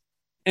 years.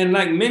 And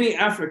like many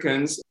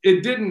Africans,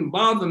 it didn't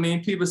bother me,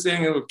 people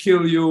saying it will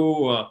kill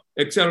you,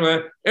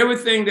 etc.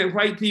 Everything that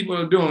white people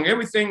are doing,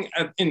 everything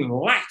in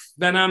life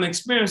that I'm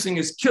experiencing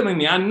is killing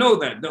me. I know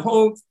that. The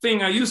whole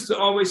thing I used to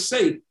always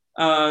say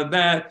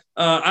that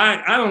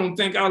I don't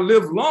think I'll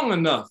live long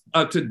enough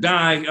to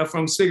die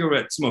from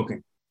cigarette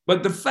smoking.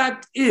 But the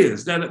fact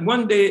is that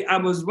one day I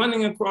was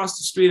running across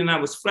the street and I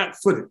was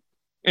flat-footed.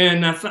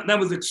 And that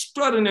was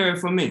extraordinary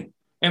for me.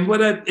 And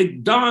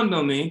it dawned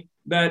on me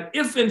that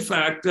if, in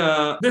fact,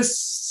 this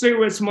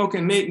cigarette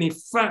smoking made me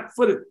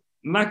flat-footed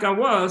like I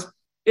was,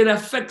 it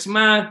affects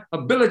my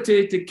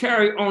ability to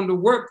carry on the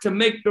work to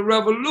make the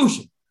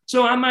revolution.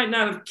 So I might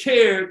not have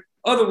cared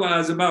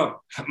otherwise about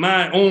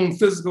my own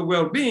physical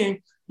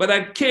well-being, but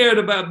I cared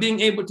about being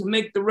able to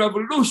make the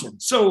revolution.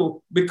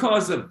 So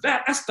because of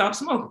that, I stopped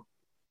smoking.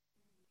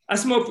 I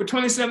smoked for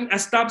 27, I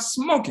stopped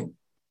smoking.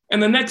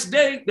 And the next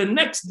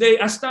day,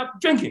 I stopped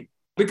drinking,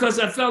 because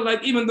I felt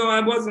like even though I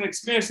wasn't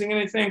experiencing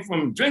anything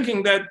from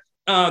drinking, it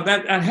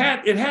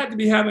had to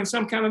be having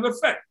some kind of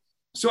effect.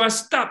 So I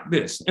stopped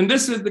this. And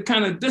this is the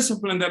kind of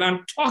discipline that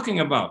I'm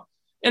talking about.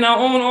 In our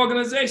own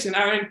organization,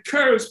 I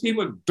encourage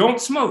people, don't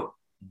smoke,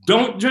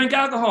 don't drink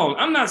alcohol.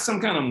 I'm not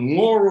some kind of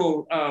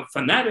moral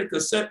fanatic,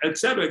 et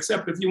cetera,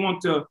 except if you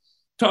want to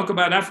talk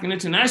about African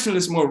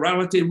internationalist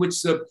morality,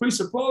 which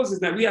presupposes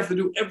that we have to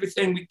do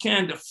everything we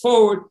can to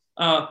forward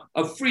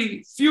a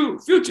free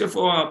future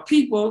for our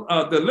people,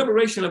 the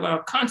liberation of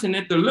our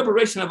continent, the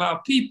liberation of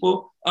our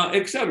people,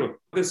 et cetera.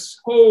 This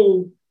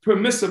whole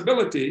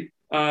permissibility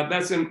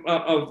that's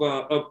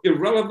of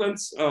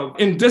irrelevance, of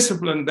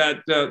indiscipline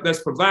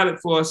that's provided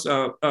for us,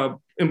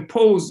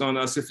 imposed on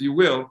us, if you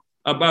will,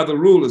 by the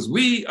rulers.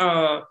 We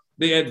are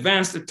the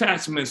advanced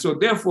attachment, so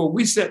therefore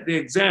we set the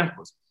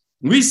examples.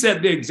 We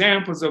set the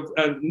examples of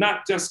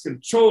not just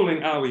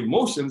controlling our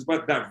emotions,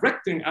 but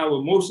directing our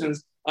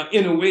emotions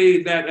in a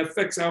way that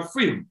affects our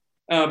freedom.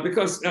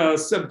 Because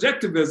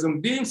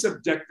subjectivism, being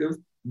subjective,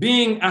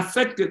 being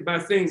affected by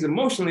things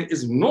emotionally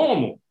is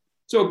normal.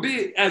 So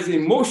be as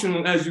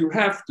emotional as you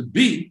have to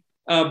be,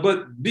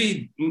 but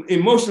be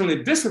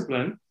emotionally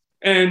disciplined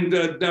and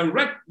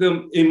direct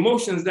the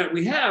emotions that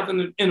we have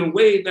in a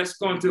way that's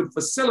going to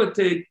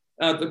facilitate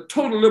the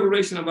total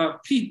liberation of our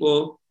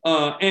people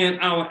and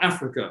our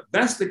Africa.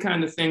 That's the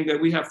kind of thing that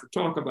we have to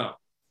talk about.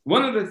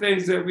 One of the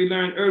things that we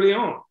learned early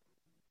on,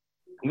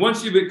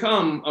 once you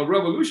become a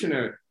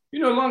revolutionary, you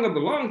no longer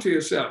belong to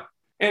yourself.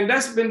 And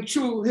that's been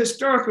true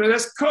historically,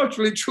 that's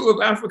culturally true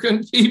of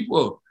African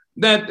people,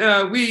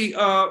 that we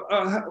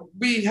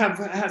have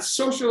had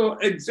social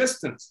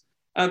existence.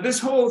 This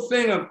whole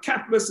thing of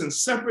capitalism and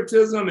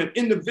separatism and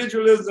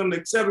individualism,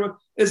 et cetera,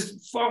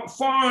 is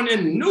foreign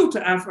and new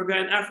to Africa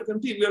and African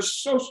people. We're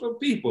social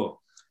people.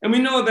 And we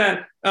know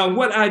that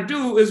what I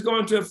do is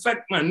going to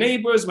affect my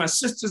neighbors, my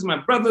sisters, my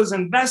brothers,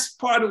 and that's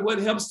part of what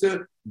helps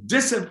to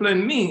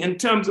discipline me in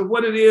terms of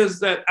what it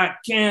is that I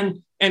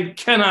can and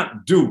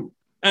cannot do.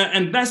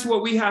 And that's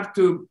what we have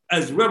to,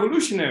 as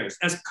revolutionaries,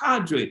 as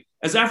cadre,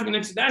 as African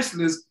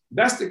internationalists,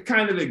 that's the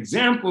kind of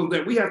example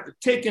that we have to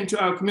take into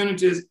our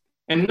communities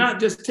and not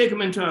just take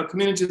them into our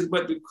communities,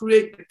 but to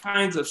create the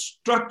kinds of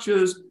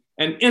structures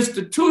and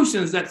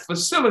institutions that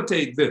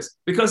facilitate this,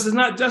 because it's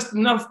not just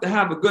enough to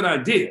have a good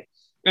idea.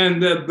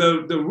 And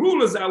the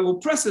rulers, our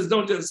oppressors,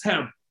 don't just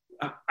have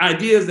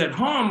ideas that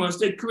harm us,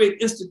 they create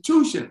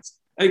institutions,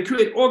 they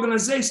create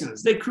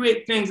organizations, they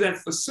create things that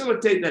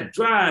facilitate, that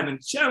drive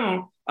and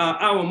channel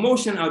our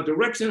emotion, our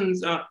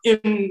directions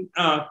in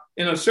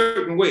a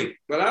certain way.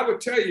 But I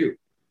would tell you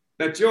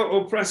that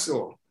your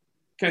oppressor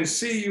can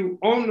see you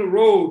on the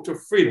road to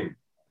freedom,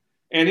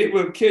 and it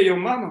will kill your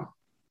mama.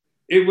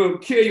 It will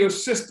kill your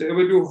sister. It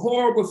will do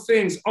horrible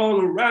things all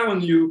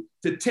around you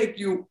to take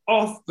you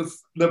off the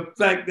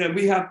fact that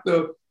we have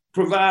to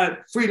provide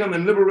freedom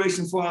and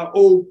liberation for our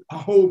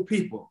whole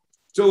people.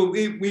 So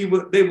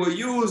they will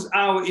use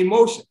our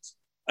emotions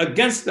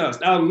against us,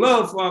 our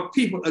love for our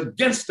people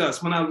against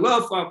us. When our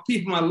love for our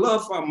people, my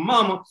love for our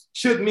mama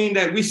should mean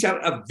that we shall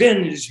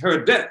avenge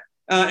her death.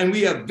 And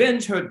we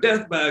avenge her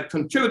death by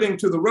contributing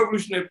to the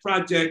revolutionary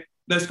project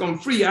that's going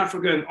to free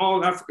Africa and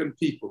all African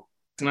people.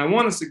 And I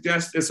want to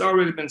suggest, it's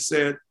already been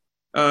said,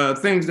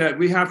 things that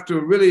we have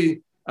to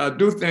really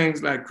do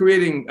things like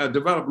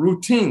develop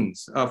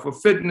routines for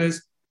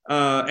fitness.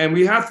 And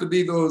we have to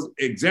be those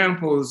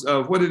examples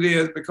of what it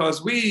is,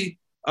 because we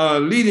are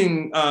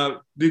leading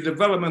the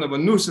development of a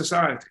new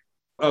society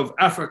of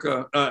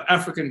Africa,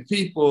 African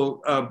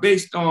people,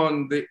 based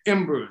on the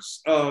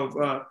embers of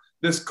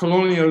this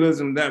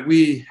colonialism that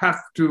we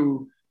have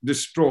to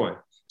destroy.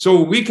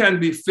 So we can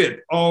be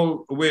fit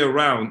all the way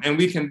around, and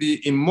we can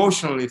be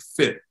emotionally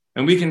fit,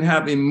 and we can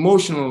have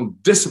emotional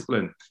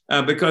discipline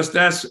because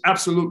that's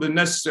absolutely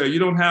necessary. You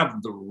don't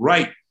have the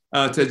right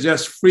to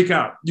just freak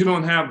out. You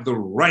don't have the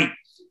right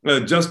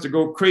just to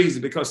go crazy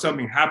because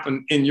something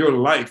happened in your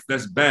life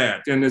that's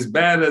bad. And as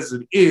bad as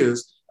it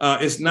is,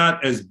 it's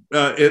not as,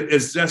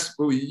 it's just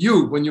for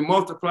you. When you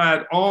multiply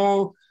it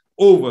all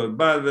over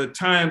by the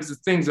times that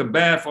things are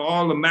bad for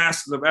all the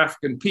masses of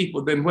African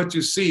people, then what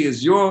you see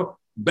is your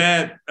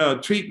bad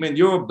treatment,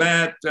 your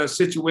bad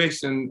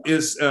situation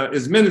is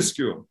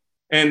minuscule.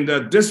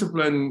 And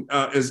discipline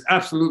is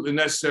absolutely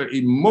necessary.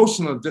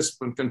 Emotional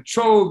discipline,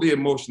 control the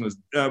emotions.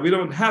 We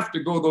don't have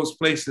to go those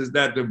places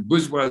that the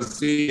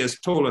bourgeoisie has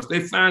told us.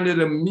 They find it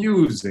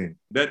amusing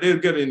that they'll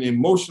get an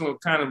emotional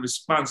kind of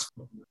response.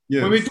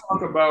 Yes. When we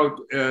talk about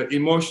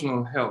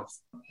emotional health,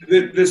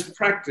 this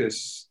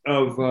practice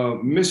of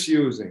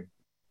misusing,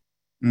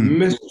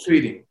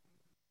 mistreating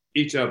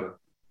each other,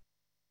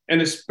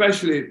 and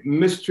especially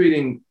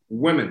mistreating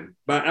women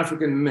by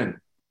African men.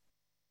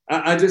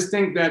 I just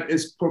think that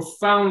it's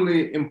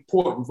profoundly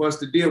important for us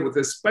to deal with,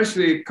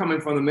 especially coming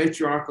from the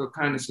matriarchal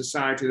kind of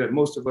society that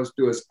most of us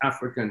do as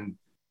African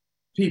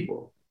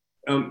people.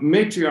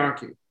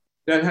 Matriarchy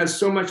that has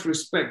so much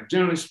respect,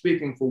 generally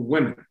speaking, for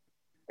women.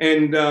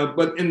 And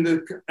but in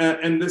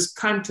this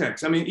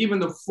context, I mean, even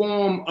the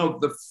form of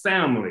the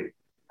family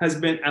has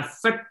been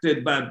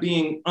affected by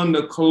being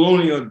under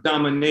colonial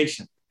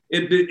domination.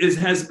 It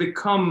has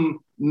become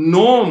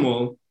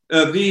normal,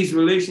 these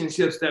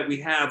relationships that we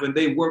have, and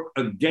they work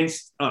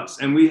against us.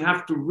 And we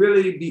have to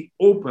really be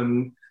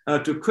open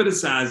to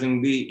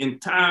criticizing the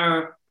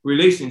entire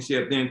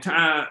relationship, the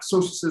entire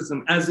social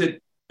system as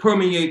it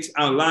permeates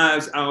our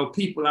lives, our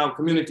people, our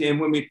community.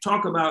 And when we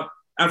talk about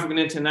African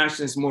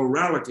internationalist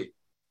morality,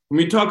 when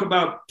we talk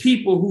about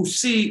people who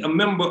see a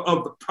member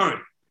of the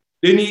party,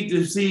 they need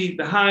to see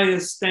the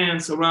highest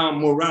stance around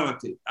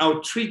morality,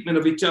 our treatment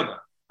of each other,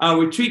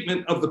 our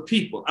treatment of the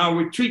people,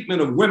 our treatment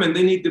of women.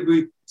 They need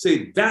to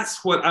say,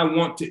 that's what I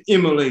want to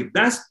emulate.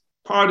 That's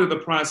part of the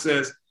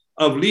process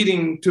of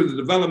leading to the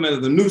development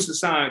of the new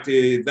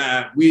society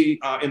that we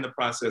are in the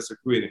process of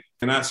creating.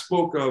 And I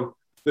spoke of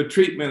the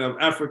treatment of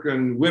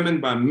African women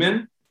by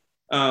men,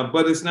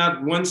 but it's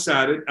not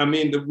one-sided. I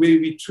mean, the way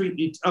we treat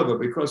each other,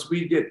 because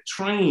we get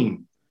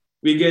trained.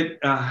 We get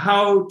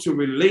how to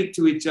relate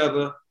to each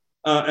other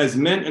as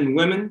men and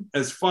women,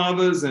 as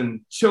fathers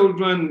and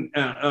children,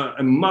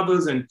 and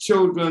mothers and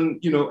children,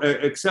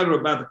 et cetera,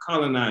 by the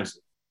colonizer.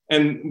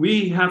 And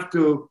we have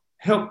to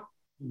help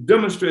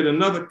demonstrate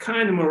another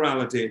kind of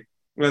morality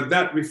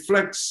that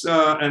reflects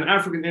an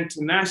African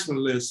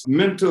internationalist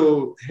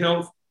mental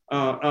health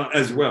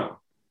as well.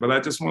 But I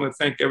just want to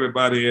thank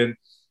everybody and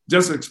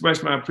just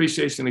express my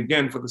appreciation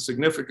again for the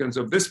significance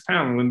of this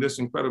panel and this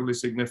incredibly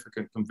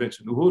significant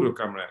convention. Uhuru,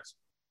 comrades.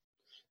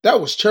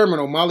 That was Chairman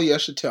Omali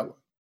Yeshitela.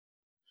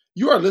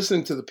 You are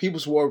listening to the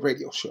People's War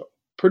Radio Show,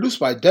 produced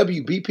by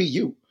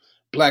WBPU,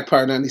 Black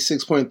Power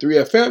 96.3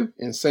 FM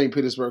in St.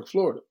 Petersburg,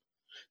 Florida.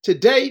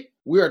 Today,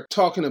 we are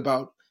talking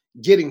about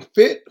getting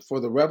fit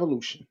for the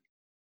revolution.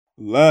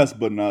 Last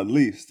but not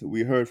least,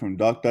 we heard from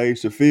Dr.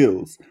 Aisha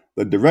Fields,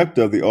 the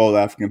director of the All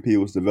African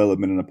People's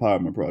Development and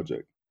Empowerment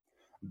Project.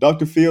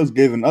 Dr. Fields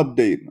gave an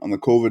update on the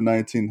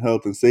COVID-19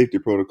 health and safety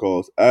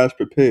protocols as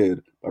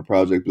prepared by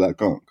Project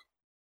Black Ankh.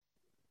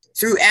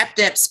 Through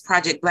AFDEP's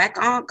Project Black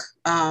Ankh,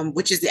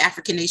 which is the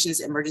African Nations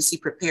Emergency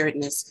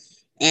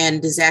Preparedness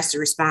and Disaster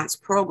Response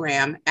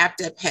Program,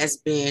 AFDEP has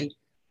been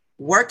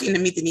working to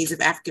meet the needs of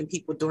African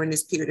people during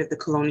this period of the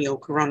colonial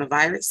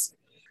coronavirus.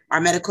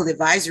 our medical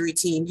advisory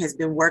team has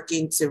been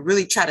working to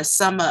really try to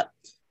sum up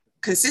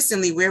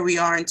consistently where we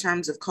are in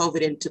terms of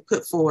COVID and to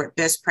put forward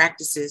best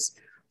practices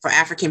for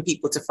African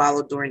people to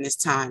follow during this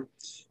time.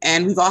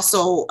 And we've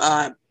also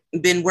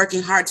been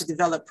working hard to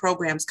develop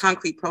programs,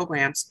 concrete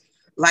programs,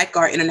 like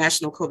our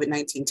International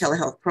COVID-19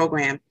 Telehealth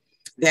Program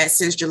that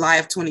since July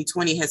of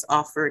 2020 has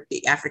offered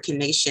the African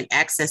nation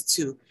access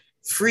to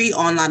free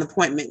online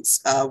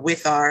appointments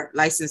with our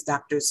licensed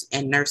doctors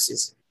and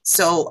nurses.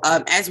 So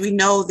as we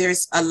know,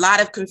 there's a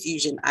lot of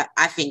confusion,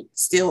 I think,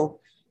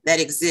 still that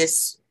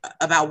exists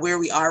about where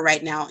we are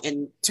right now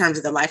in terms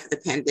of the life of the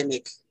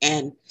pandemic.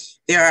 And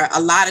there are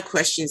a lot of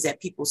questions that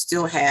people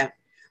still have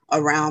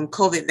around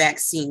COVID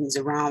vaccines,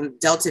 around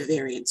Delta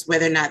variants,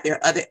 whether or not there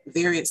are other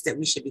variants that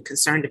we should be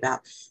concerned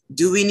about.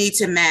 Do we need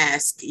to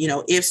mask?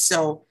 If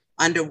so,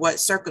 under what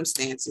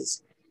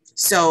circumstances?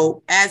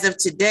 So as of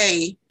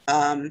today,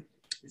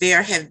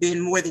 there have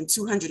been more than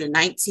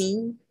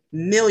 219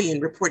 million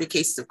reported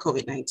cases of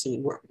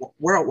COVID-19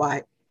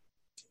 worldwide,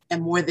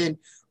 and more than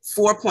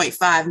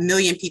 4.5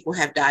 million people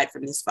have died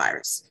from this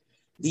virus.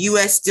 The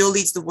US still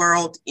leads the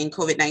world in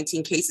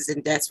COVID-19 cases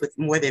and deaths with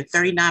more than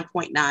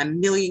 39.9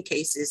 million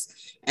cases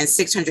and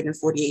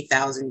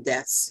 648,000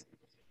 deaths.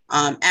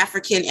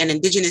 African and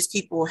indigenous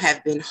people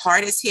have been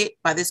hardest hit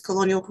by this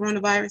colonial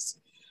coronavirus.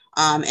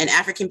 And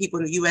African people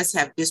in the US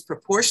have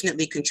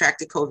disproportionately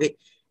contracted COVID,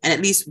 and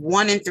at least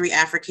 1 in 3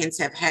 Africans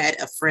have had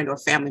a friend or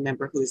family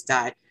member who has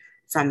died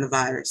from the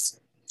virus.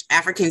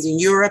 Africans in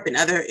Europe and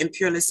other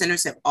imperialist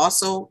centers have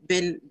also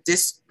been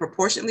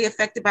disproportionately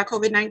affected by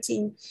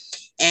COVID-19.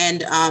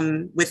 And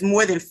with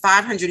more than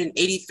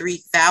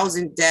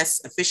 583,000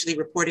 deaths officially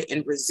reported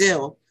in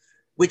Brazil,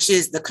 which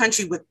is the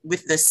country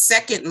with the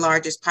second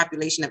largest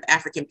population of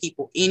African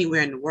people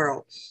anywhere in the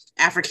world,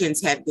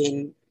 Africans have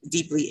been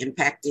deeply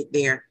impacted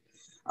there.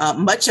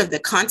 Much of the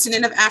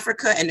continent of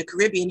Africa and the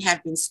Caribbean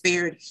have been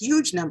spared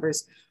huge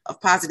numbers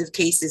of positive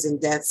cases and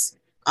deaths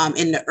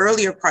in the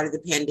earlier part of the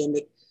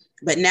pandemic.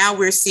 But now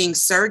we're seeing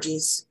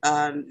surges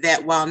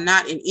that, while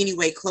not in any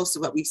way close to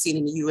what we've seen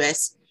in the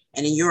US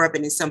and in Europe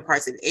and in some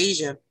parts of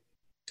Asia,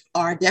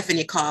 are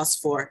definite cause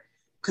for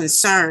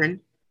concern,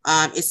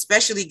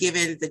 especially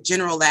given the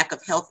general lack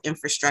of health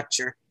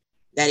infrastructure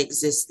that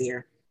exists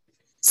there.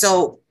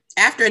 So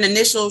after an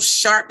initial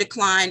sharp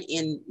decline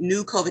in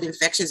new COVID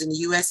infections in the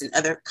US and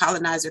other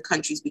colonizer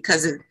countries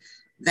because of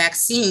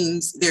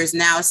vaccines, there's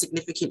now a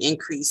significant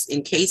increase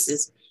in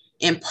cases,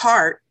 in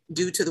part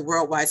due to the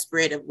worldwide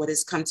spread of what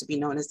has come to be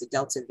known as the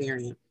Delta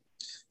variant.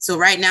 So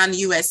right now in the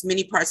US,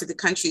 many parts of the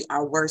country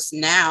are worse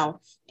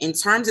now in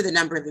terms of the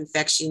number of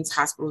infections,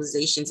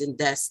 hospitalizations, and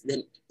deaths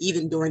than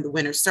even during the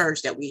winter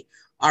surge that we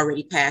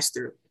already passed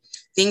through.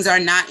 Things are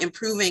not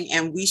improving,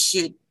 and we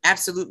should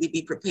absolutely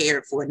be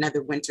prepared for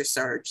another winter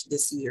surge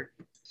this year.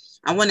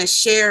 I want to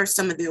share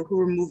some of the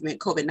Uhuru Movement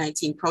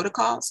COVID-19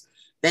 protocols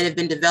that have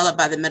been developed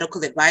by the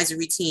medical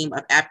advisory team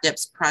of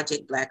APDEP's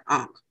Project Black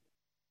Ankh.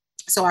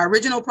 So our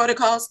original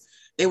protocols,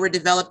 they were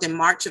developed in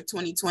March of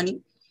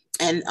 2020.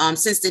 And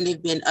since then,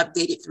 they've been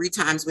updated 3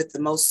 times with the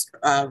most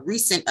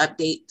recent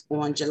update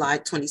on July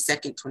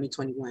 22nd,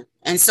 2021.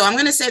 And so I'm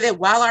going to say that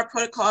while our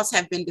protocols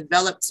have been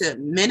developed to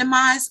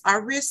minimize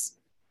our risks,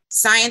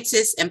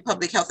 scientists and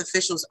public health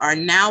officials are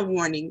now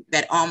warning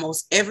that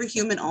almost every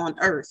human on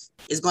Earth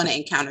is going to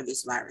encounter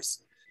this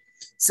virus.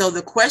 So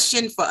the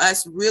question for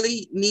us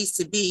really needs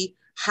to be,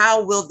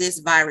 how will this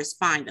virus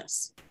find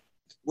us?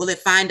 Will it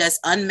find us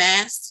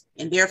unmasked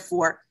and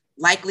therefore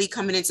likely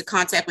coming into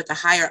contact with a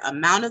higher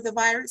amount of the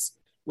virus,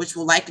 which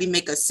will likely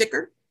make us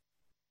sicker?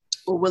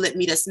 Or will it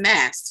meet us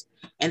masked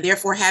and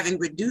therefore having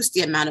reduced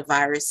the amount of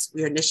virus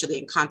we are initially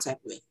in contact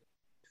with?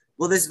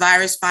 Will this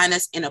virus find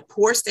us in a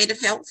poor state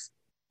of health,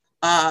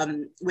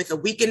 with a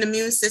weakened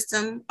immune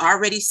system,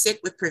 already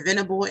sick with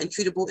preventable and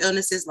treatable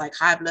illnesses like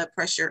high blood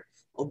pressure,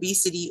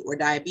 obesity, or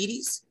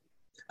diabetes?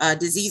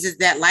 Diseases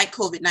that, like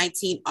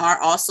COVID-19, are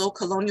also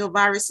colonial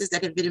viruses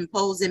that have been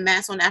imposed in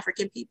mass on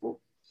African people?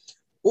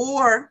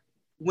 Or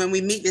when we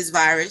meet this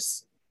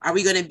virus, are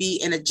we going to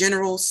be in a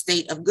general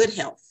state of good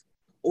health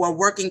or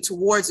working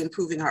towards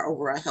improving our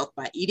overall health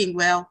by eating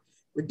well,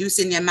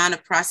 reducing the amount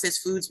of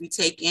processed foods we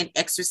take in,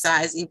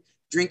 exercising,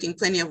 drinking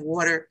plenty of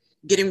water,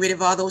 getting rid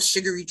of all those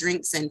sugary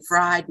drinks and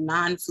fried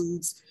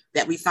non-foods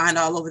that we find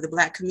all over the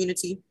Black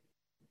community?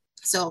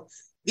 So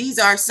these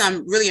are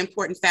some really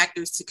important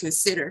factors to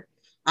consider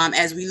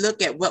as we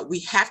look at what we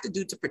have to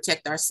do to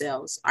protect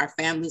ourselves, our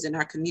families, and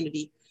our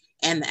community,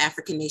 and the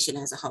African nation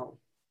as a whole.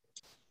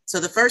 So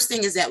the first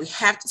thing is that we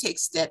have to take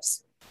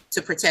steps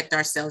to protect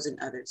ourselves and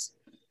others.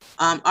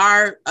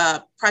 Our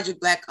Project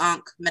Black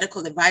Ankh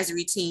medical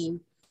advisory team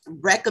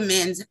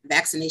recommends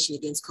vaccination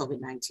against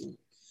COVID-19.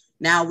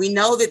 Now, we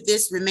know that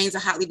this remains a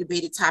hotly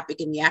debated topic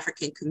in the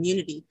African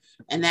community,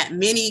 and that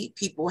many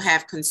people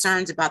have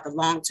concerns about the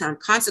long-term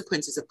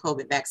consequences of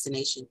COVID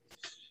vaccination.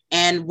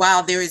 And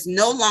while there is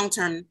no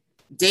long-term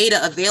data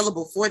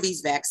available for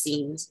these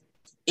vaccines,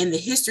 in the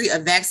history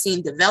of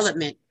vaccine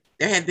development,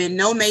 there have been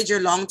no major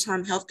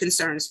long-term health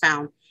concerns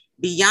found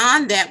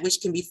beyond that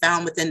which can be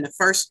found within the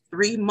first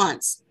 3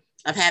 months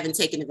of having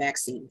taken the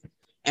vaccine.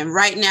 And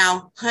right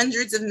now,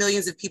 hundreds of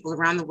millions of people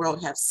around the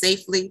world have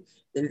safely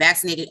been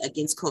vaccinated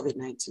against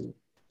COVID-19.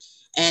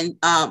 And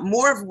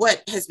more of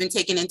what has been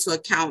taken into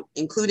account,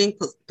 including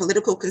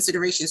political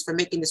considerations for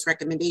making this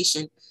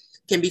recommendation,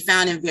 can be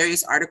found in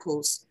various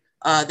articles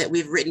that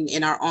we've written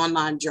in our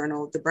online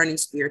journal,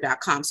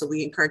 theburningspear.com. So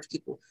we encourage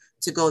people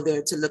to go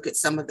there to look at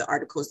some of the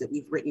articles that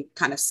we've written,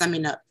 kind of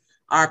summing up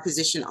our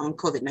position on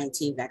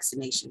COVID-19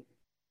 vaccination.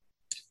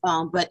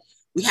 But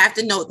we have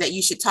to note that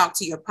you should talk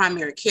to your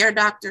primary care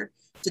doctor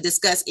to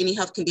discuss any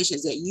health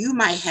conditions that you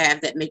might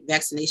have that make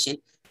vaccination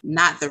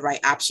not the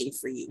right option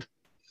for you.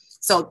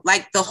 So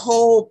like the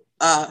whole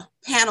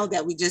panel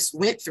that we just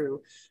went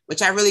through,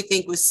 which I really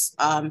think was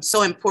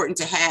so important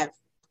to have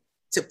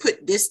to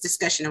put this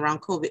discussion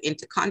around COVID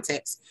into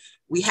context,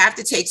 we have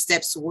to take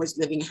steps towards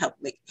living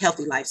a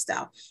healthy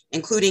lifestyle,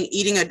 including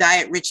eating a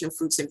diet rich in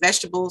fruits and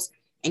vegetables,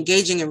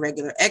 engaging in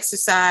regular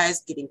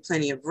exercise, getting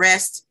plenty of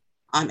rest,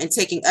 and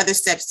taking other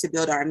steps to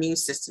build our immune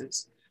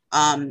systems.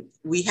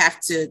 We have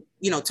to,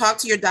 talk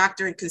to your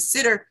doctor and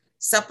consider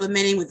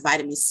supplementing with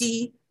vitamin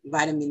C,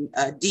 vitamin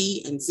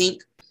D, and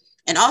zinc.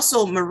 And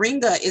also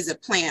moringa is a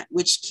plant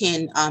which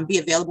can be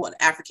available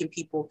to African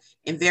people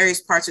in various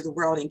parts of the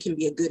world and can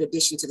be a good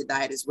addition to the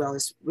diet as well.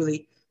 It's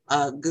really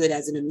good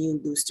as an immune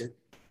booster.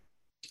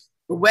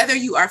 But whether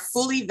you are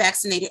fully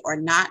vaccinated or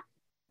not,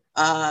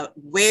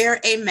 wear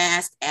a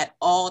mask at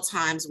all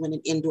times when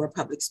in indoor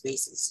public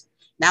spaces.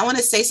 Now I want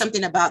to say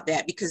something about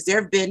that because there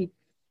have been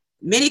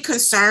many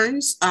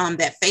concerns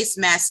that face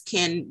masks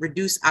can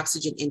reduce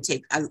oxygen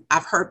intake.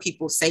 I've heard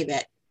people say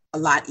that a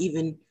lot,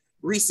 even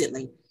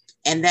recently,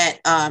 and that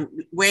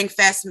wearing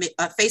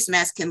face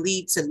masks can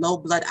lead to low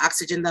blood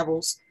oxygen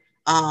levels.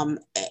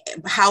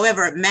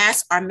 However,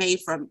 masks are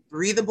made from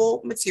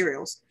breathable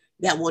materials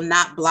that will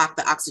not block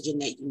the oxygen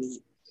that you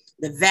need.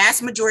 The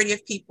vast majority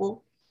of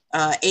people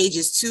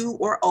ages 2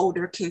 or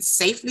older can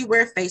safely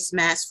wear face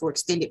masks for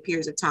extended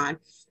periods of time.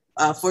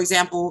 For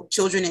example,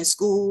 children in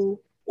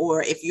school,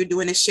 or if you're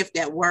doing a shift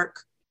at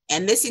work.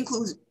 And this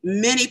includes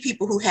many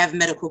people who have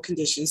medical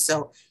conditions.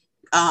 So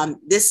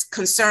this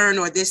concern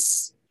or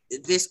this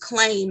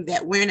claim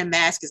that wearing a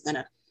mask is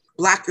gonna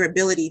block your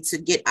ability to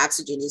get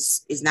oxygen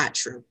is not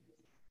true.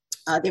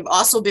 There have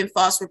also been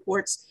false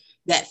reports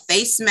that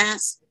face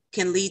masks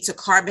can lead to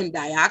carbon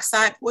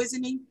dioxide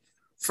poisoning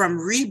from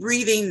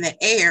rebreathing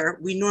the air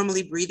we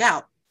normally breathe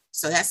out.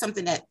 So that's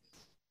something that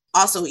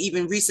also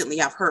even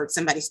recently I've heard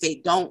somebody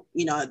state,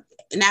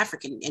 an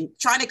African, and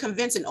trying to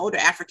convince an older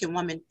African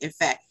woman, in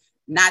fact,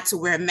 not to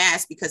wear a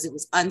mask because it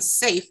was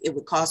unsafe. It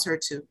would cause her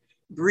to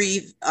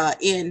breathe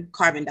in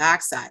carbon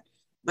dioxide.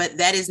 But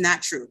that is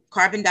not true.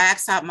 Carbon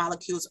dioxide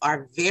molecules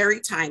are very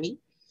tiny.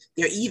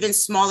 They're even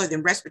smaller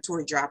than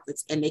respiratory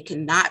droplets, and they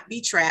cannot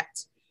be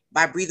trapped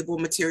by breathable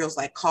materials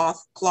like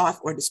cloth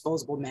or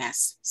disposable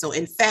masks. So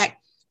in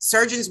fact,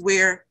 surgeons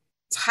wear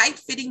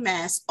tight-fitting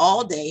masks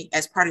all day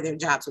as part of their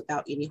jobs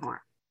without any harm.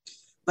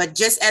 But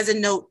just as a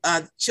note,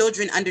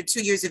 children under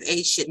 2 years of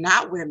age should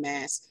not wear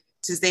masks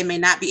since they may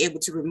not be able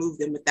to remove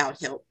them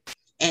without help.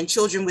 And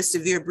children with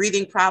severe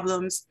breathing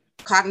problems,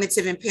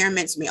 cognitive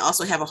impairments may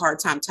also have a hard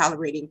time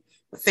tolerating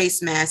a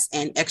face mask,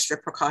 and extra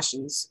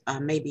precautions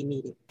may be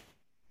needed.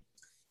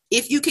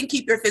 If you can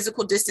keep your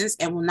physical distance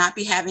and will not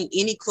be having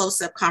any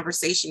close-up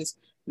conversations,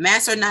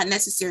 masks are not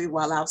necessary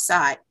while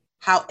outside.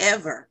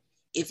 However,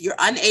 if you're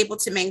unable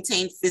to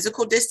maintain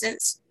physical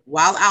distance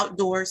while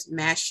outdoors,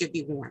 masks should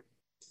be worn.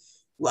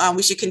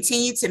 We should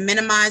continue to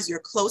minimize your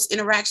close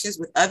interactions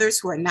with others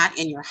who are not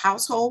in your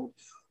household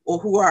or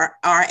who are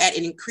at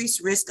an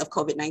increased risk of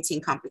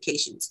COVID-19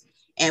 complications.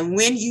 And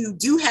when you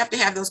do have to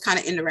have those kind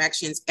of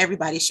interactions,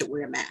 everybody should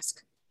wear a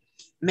mask.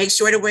 Make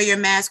sure to wear your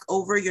mask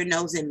over your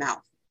nose and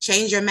mouth.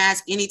 Change your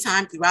mask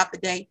anytime throughout the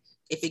day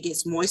if it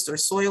gets moist or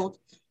soiled,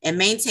 and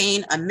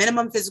maintain a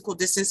minimum physical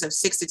distance of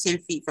 6 to 10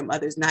 feet from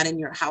others not in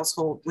your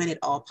household when at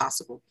all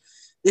possible.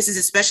 This is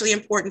especially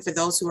important for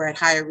those who are at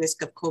higher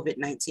risk of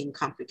COVID-19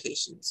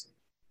 complications.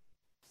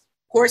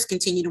 Of course,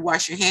 continue to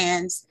wash your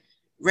hands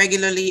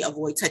regularly,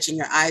 avoid touching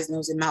your eyes,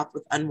 nose, and mouth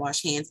with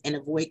unwashed hands, and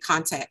avoid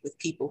contact with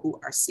people who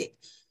are sick.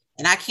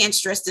 And I can't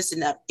stress this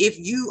enough. If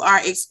you are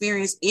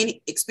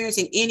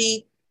experiencing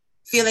any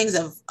feelings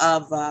of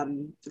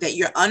that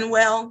you're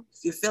unwell,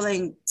 if you're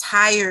feeling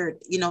tired,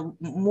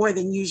 more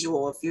than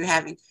usual, if you're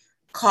having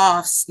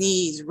cough,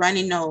 sneeze,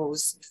 runny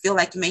nose, feel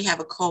like you may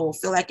have a cold,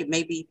 feel like it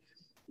may be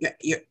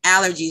your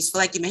allergies, feel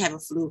like you may have a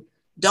flu,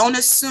 don't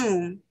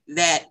assume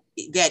that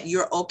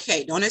you're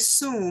okay. Don't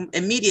assume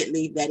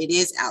immediately that it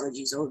is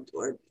allergies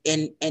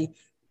and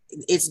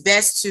it's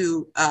best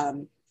to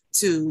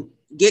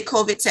get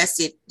COVID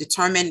tested,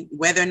 determine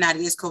whether or not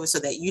it is COVID so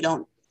that you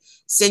don't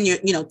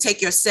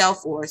take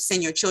yourself or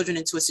send your children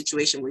into a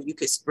situation where you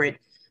could spread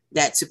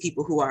that to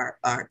people who are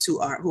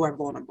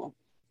vulnerable.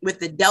 With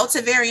the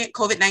Delta variant,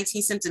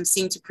 COVID-19 symptoms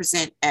seem to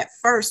present at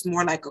first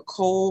more like a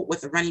cold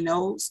with a runny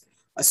nose,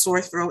 a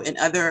sore throat, and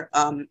other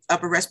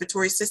upper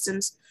respiratory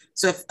systems.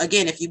 So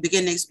if you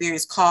begin to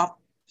experience cough,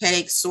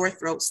 headaches, sore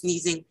throat,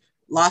 sneezing,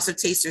 loss of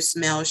taste or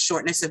smell,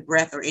 shortness of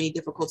breath, or any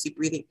difficulty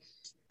breathing,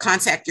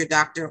 contact your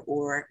doctor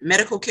or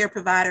medical care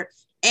provider.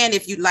 And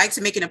if you'd like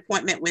to make an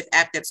appointment with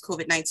APDEP's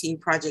COVID-19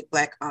 Project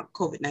Black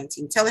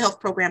COVID-19 telehealth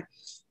program,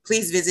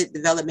 please visit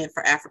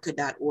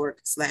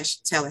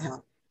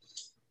developmentforafrica.org/telehealth.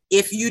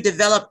 If you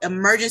develop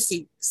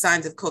emergency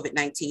signs of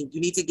COVID-19,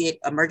 you need to get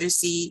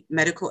emergency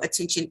medical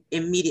attention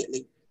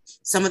immediately.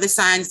 Some of the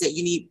signs that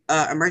you need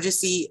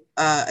emergency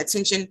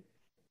attention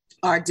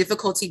are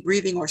difficulty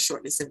breathing or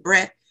shortness of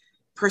breath,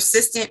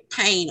 persistent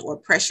pain or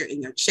pressure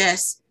in your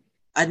chest,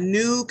 a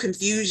new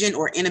confusion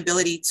or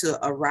inability to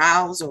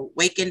arouse or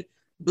waken,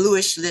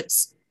 bluish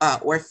lips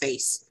or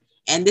face.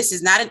 And this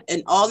is not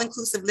an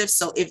all-inclusive list.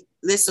 So if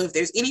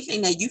there's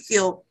anything that you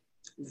feel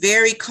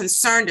very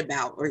concerned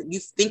about or you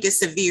think is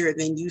severe,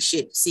 then you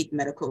should seek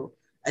medical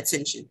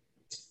attention.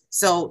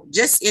 So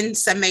just in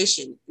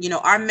summation,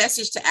 our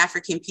message to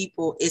African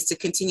people is to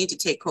continue to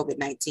take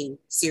COVID-19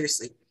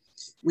 seriously.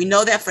 We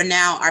know that for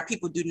now, our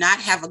people do not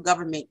have a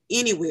government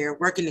anywhere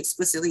working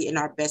explicitly in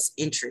our best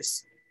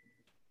interests.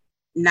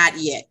 Not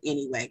yet,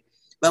 anyway.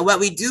 But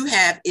what we do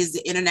have is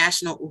the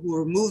International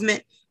Uhuru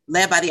Movement,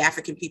 led by the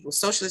African People's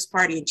Socialist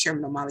Party and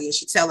Chairman Omali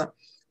Yeshitela,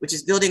 which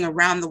is building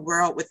around the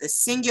world with a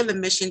singular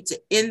mission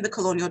to end the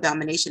colonial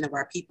domination of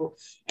our people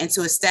and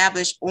to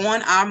establish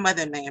on our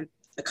motherland,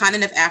 the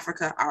continent of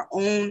Africa, our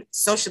own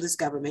socialist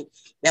government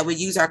that would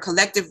use our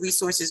collective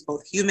resources,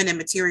 both human and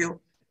material,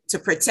 to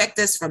protect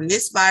us from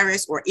this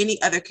virus or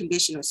any other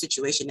condition or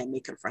situation that may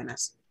confront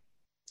us.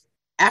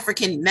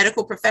 African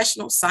medical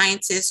professionals,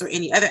 scientists, or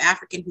any other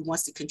African who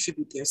wants to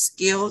contribute their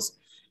skills,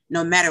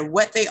 no matter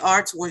what they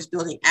are, towards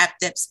building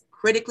APDEP's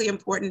critically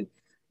important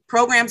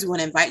programs, we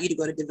want to invite you to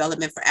go to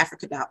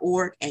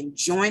developmentforafrica.org and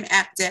join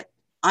APDEP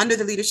under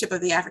the leadership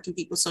of the African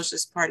People's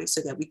Socialist Party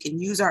so that we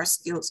can use our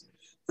skills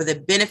for the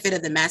benefit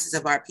of the masses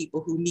of our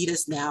people who need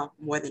us now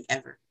more than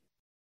ever.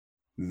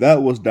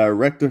 That was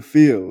Director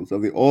Fields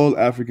of the All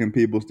African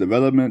People's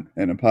Development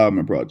and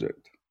Empowerment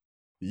Project.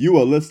 You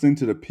are listening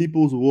to the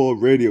People's War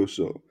Radio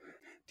Show.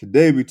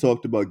 Today we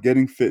talked about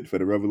getting fit for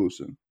the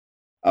revolution.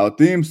 Our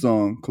theme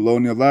song,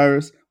 Colonial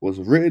Virus, was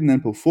written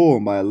and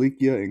performed by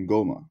Alikia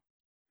Ngoma.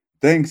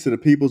 Thanks to the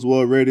People's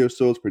War Radio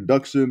Show's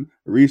production,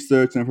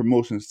 research, and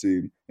promotions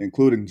team,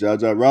 including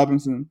Jaja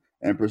Robinson,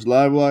 Empress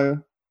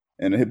Livewire,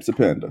 and Ahipsa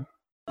Panda.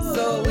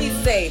 So we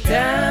say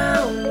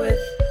down with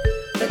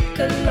the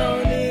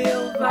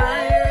colonial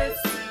virus,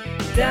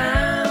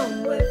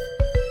 down with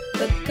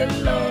the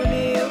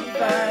colonial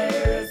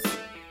virus.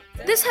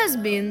 This has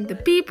been the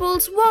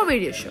People's War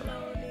Radio Show,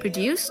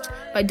 produced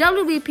by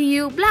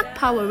WBPU Black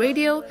Power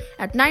Radio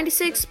at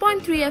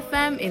 96.3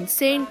 FM in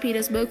St.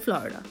 Petersburg,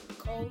 Florida.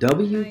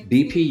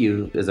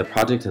 WBPU is a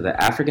project of the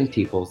African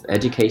People's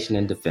Education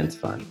and Defense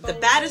Fund, the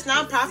baddest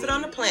nonprofit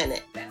on the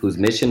planet, whose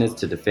mission is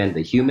to defend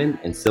the human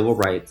and civil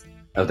rights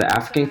of the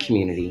African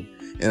community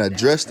and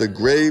address the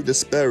grave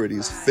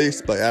disparities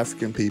faced by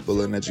African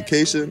people in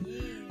education,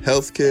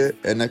 healthcare,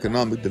 and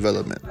economic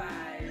development.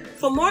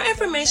 For more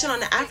information on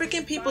the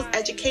African People's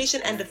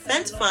Education and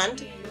Defense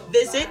Fund,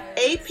 visit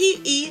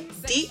apedf.org.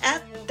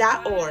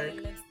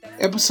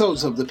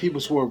 Episodes of the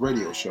People's War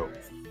Radio Show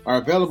are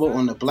available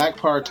on the Black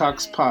Power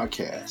Talks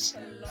podcast.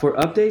 For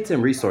updates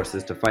and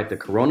resources to fight the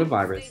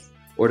coronavirus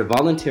or to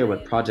volunteer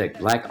with Project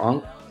Black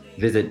Ankh,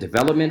 visit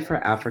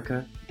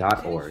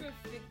developmentforafrica.org.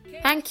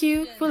 Thank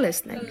you for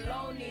listening.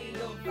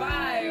 Colonial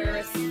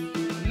virus,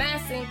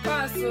 mass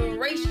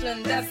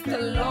incarceration, that's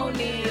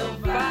colonial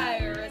virus.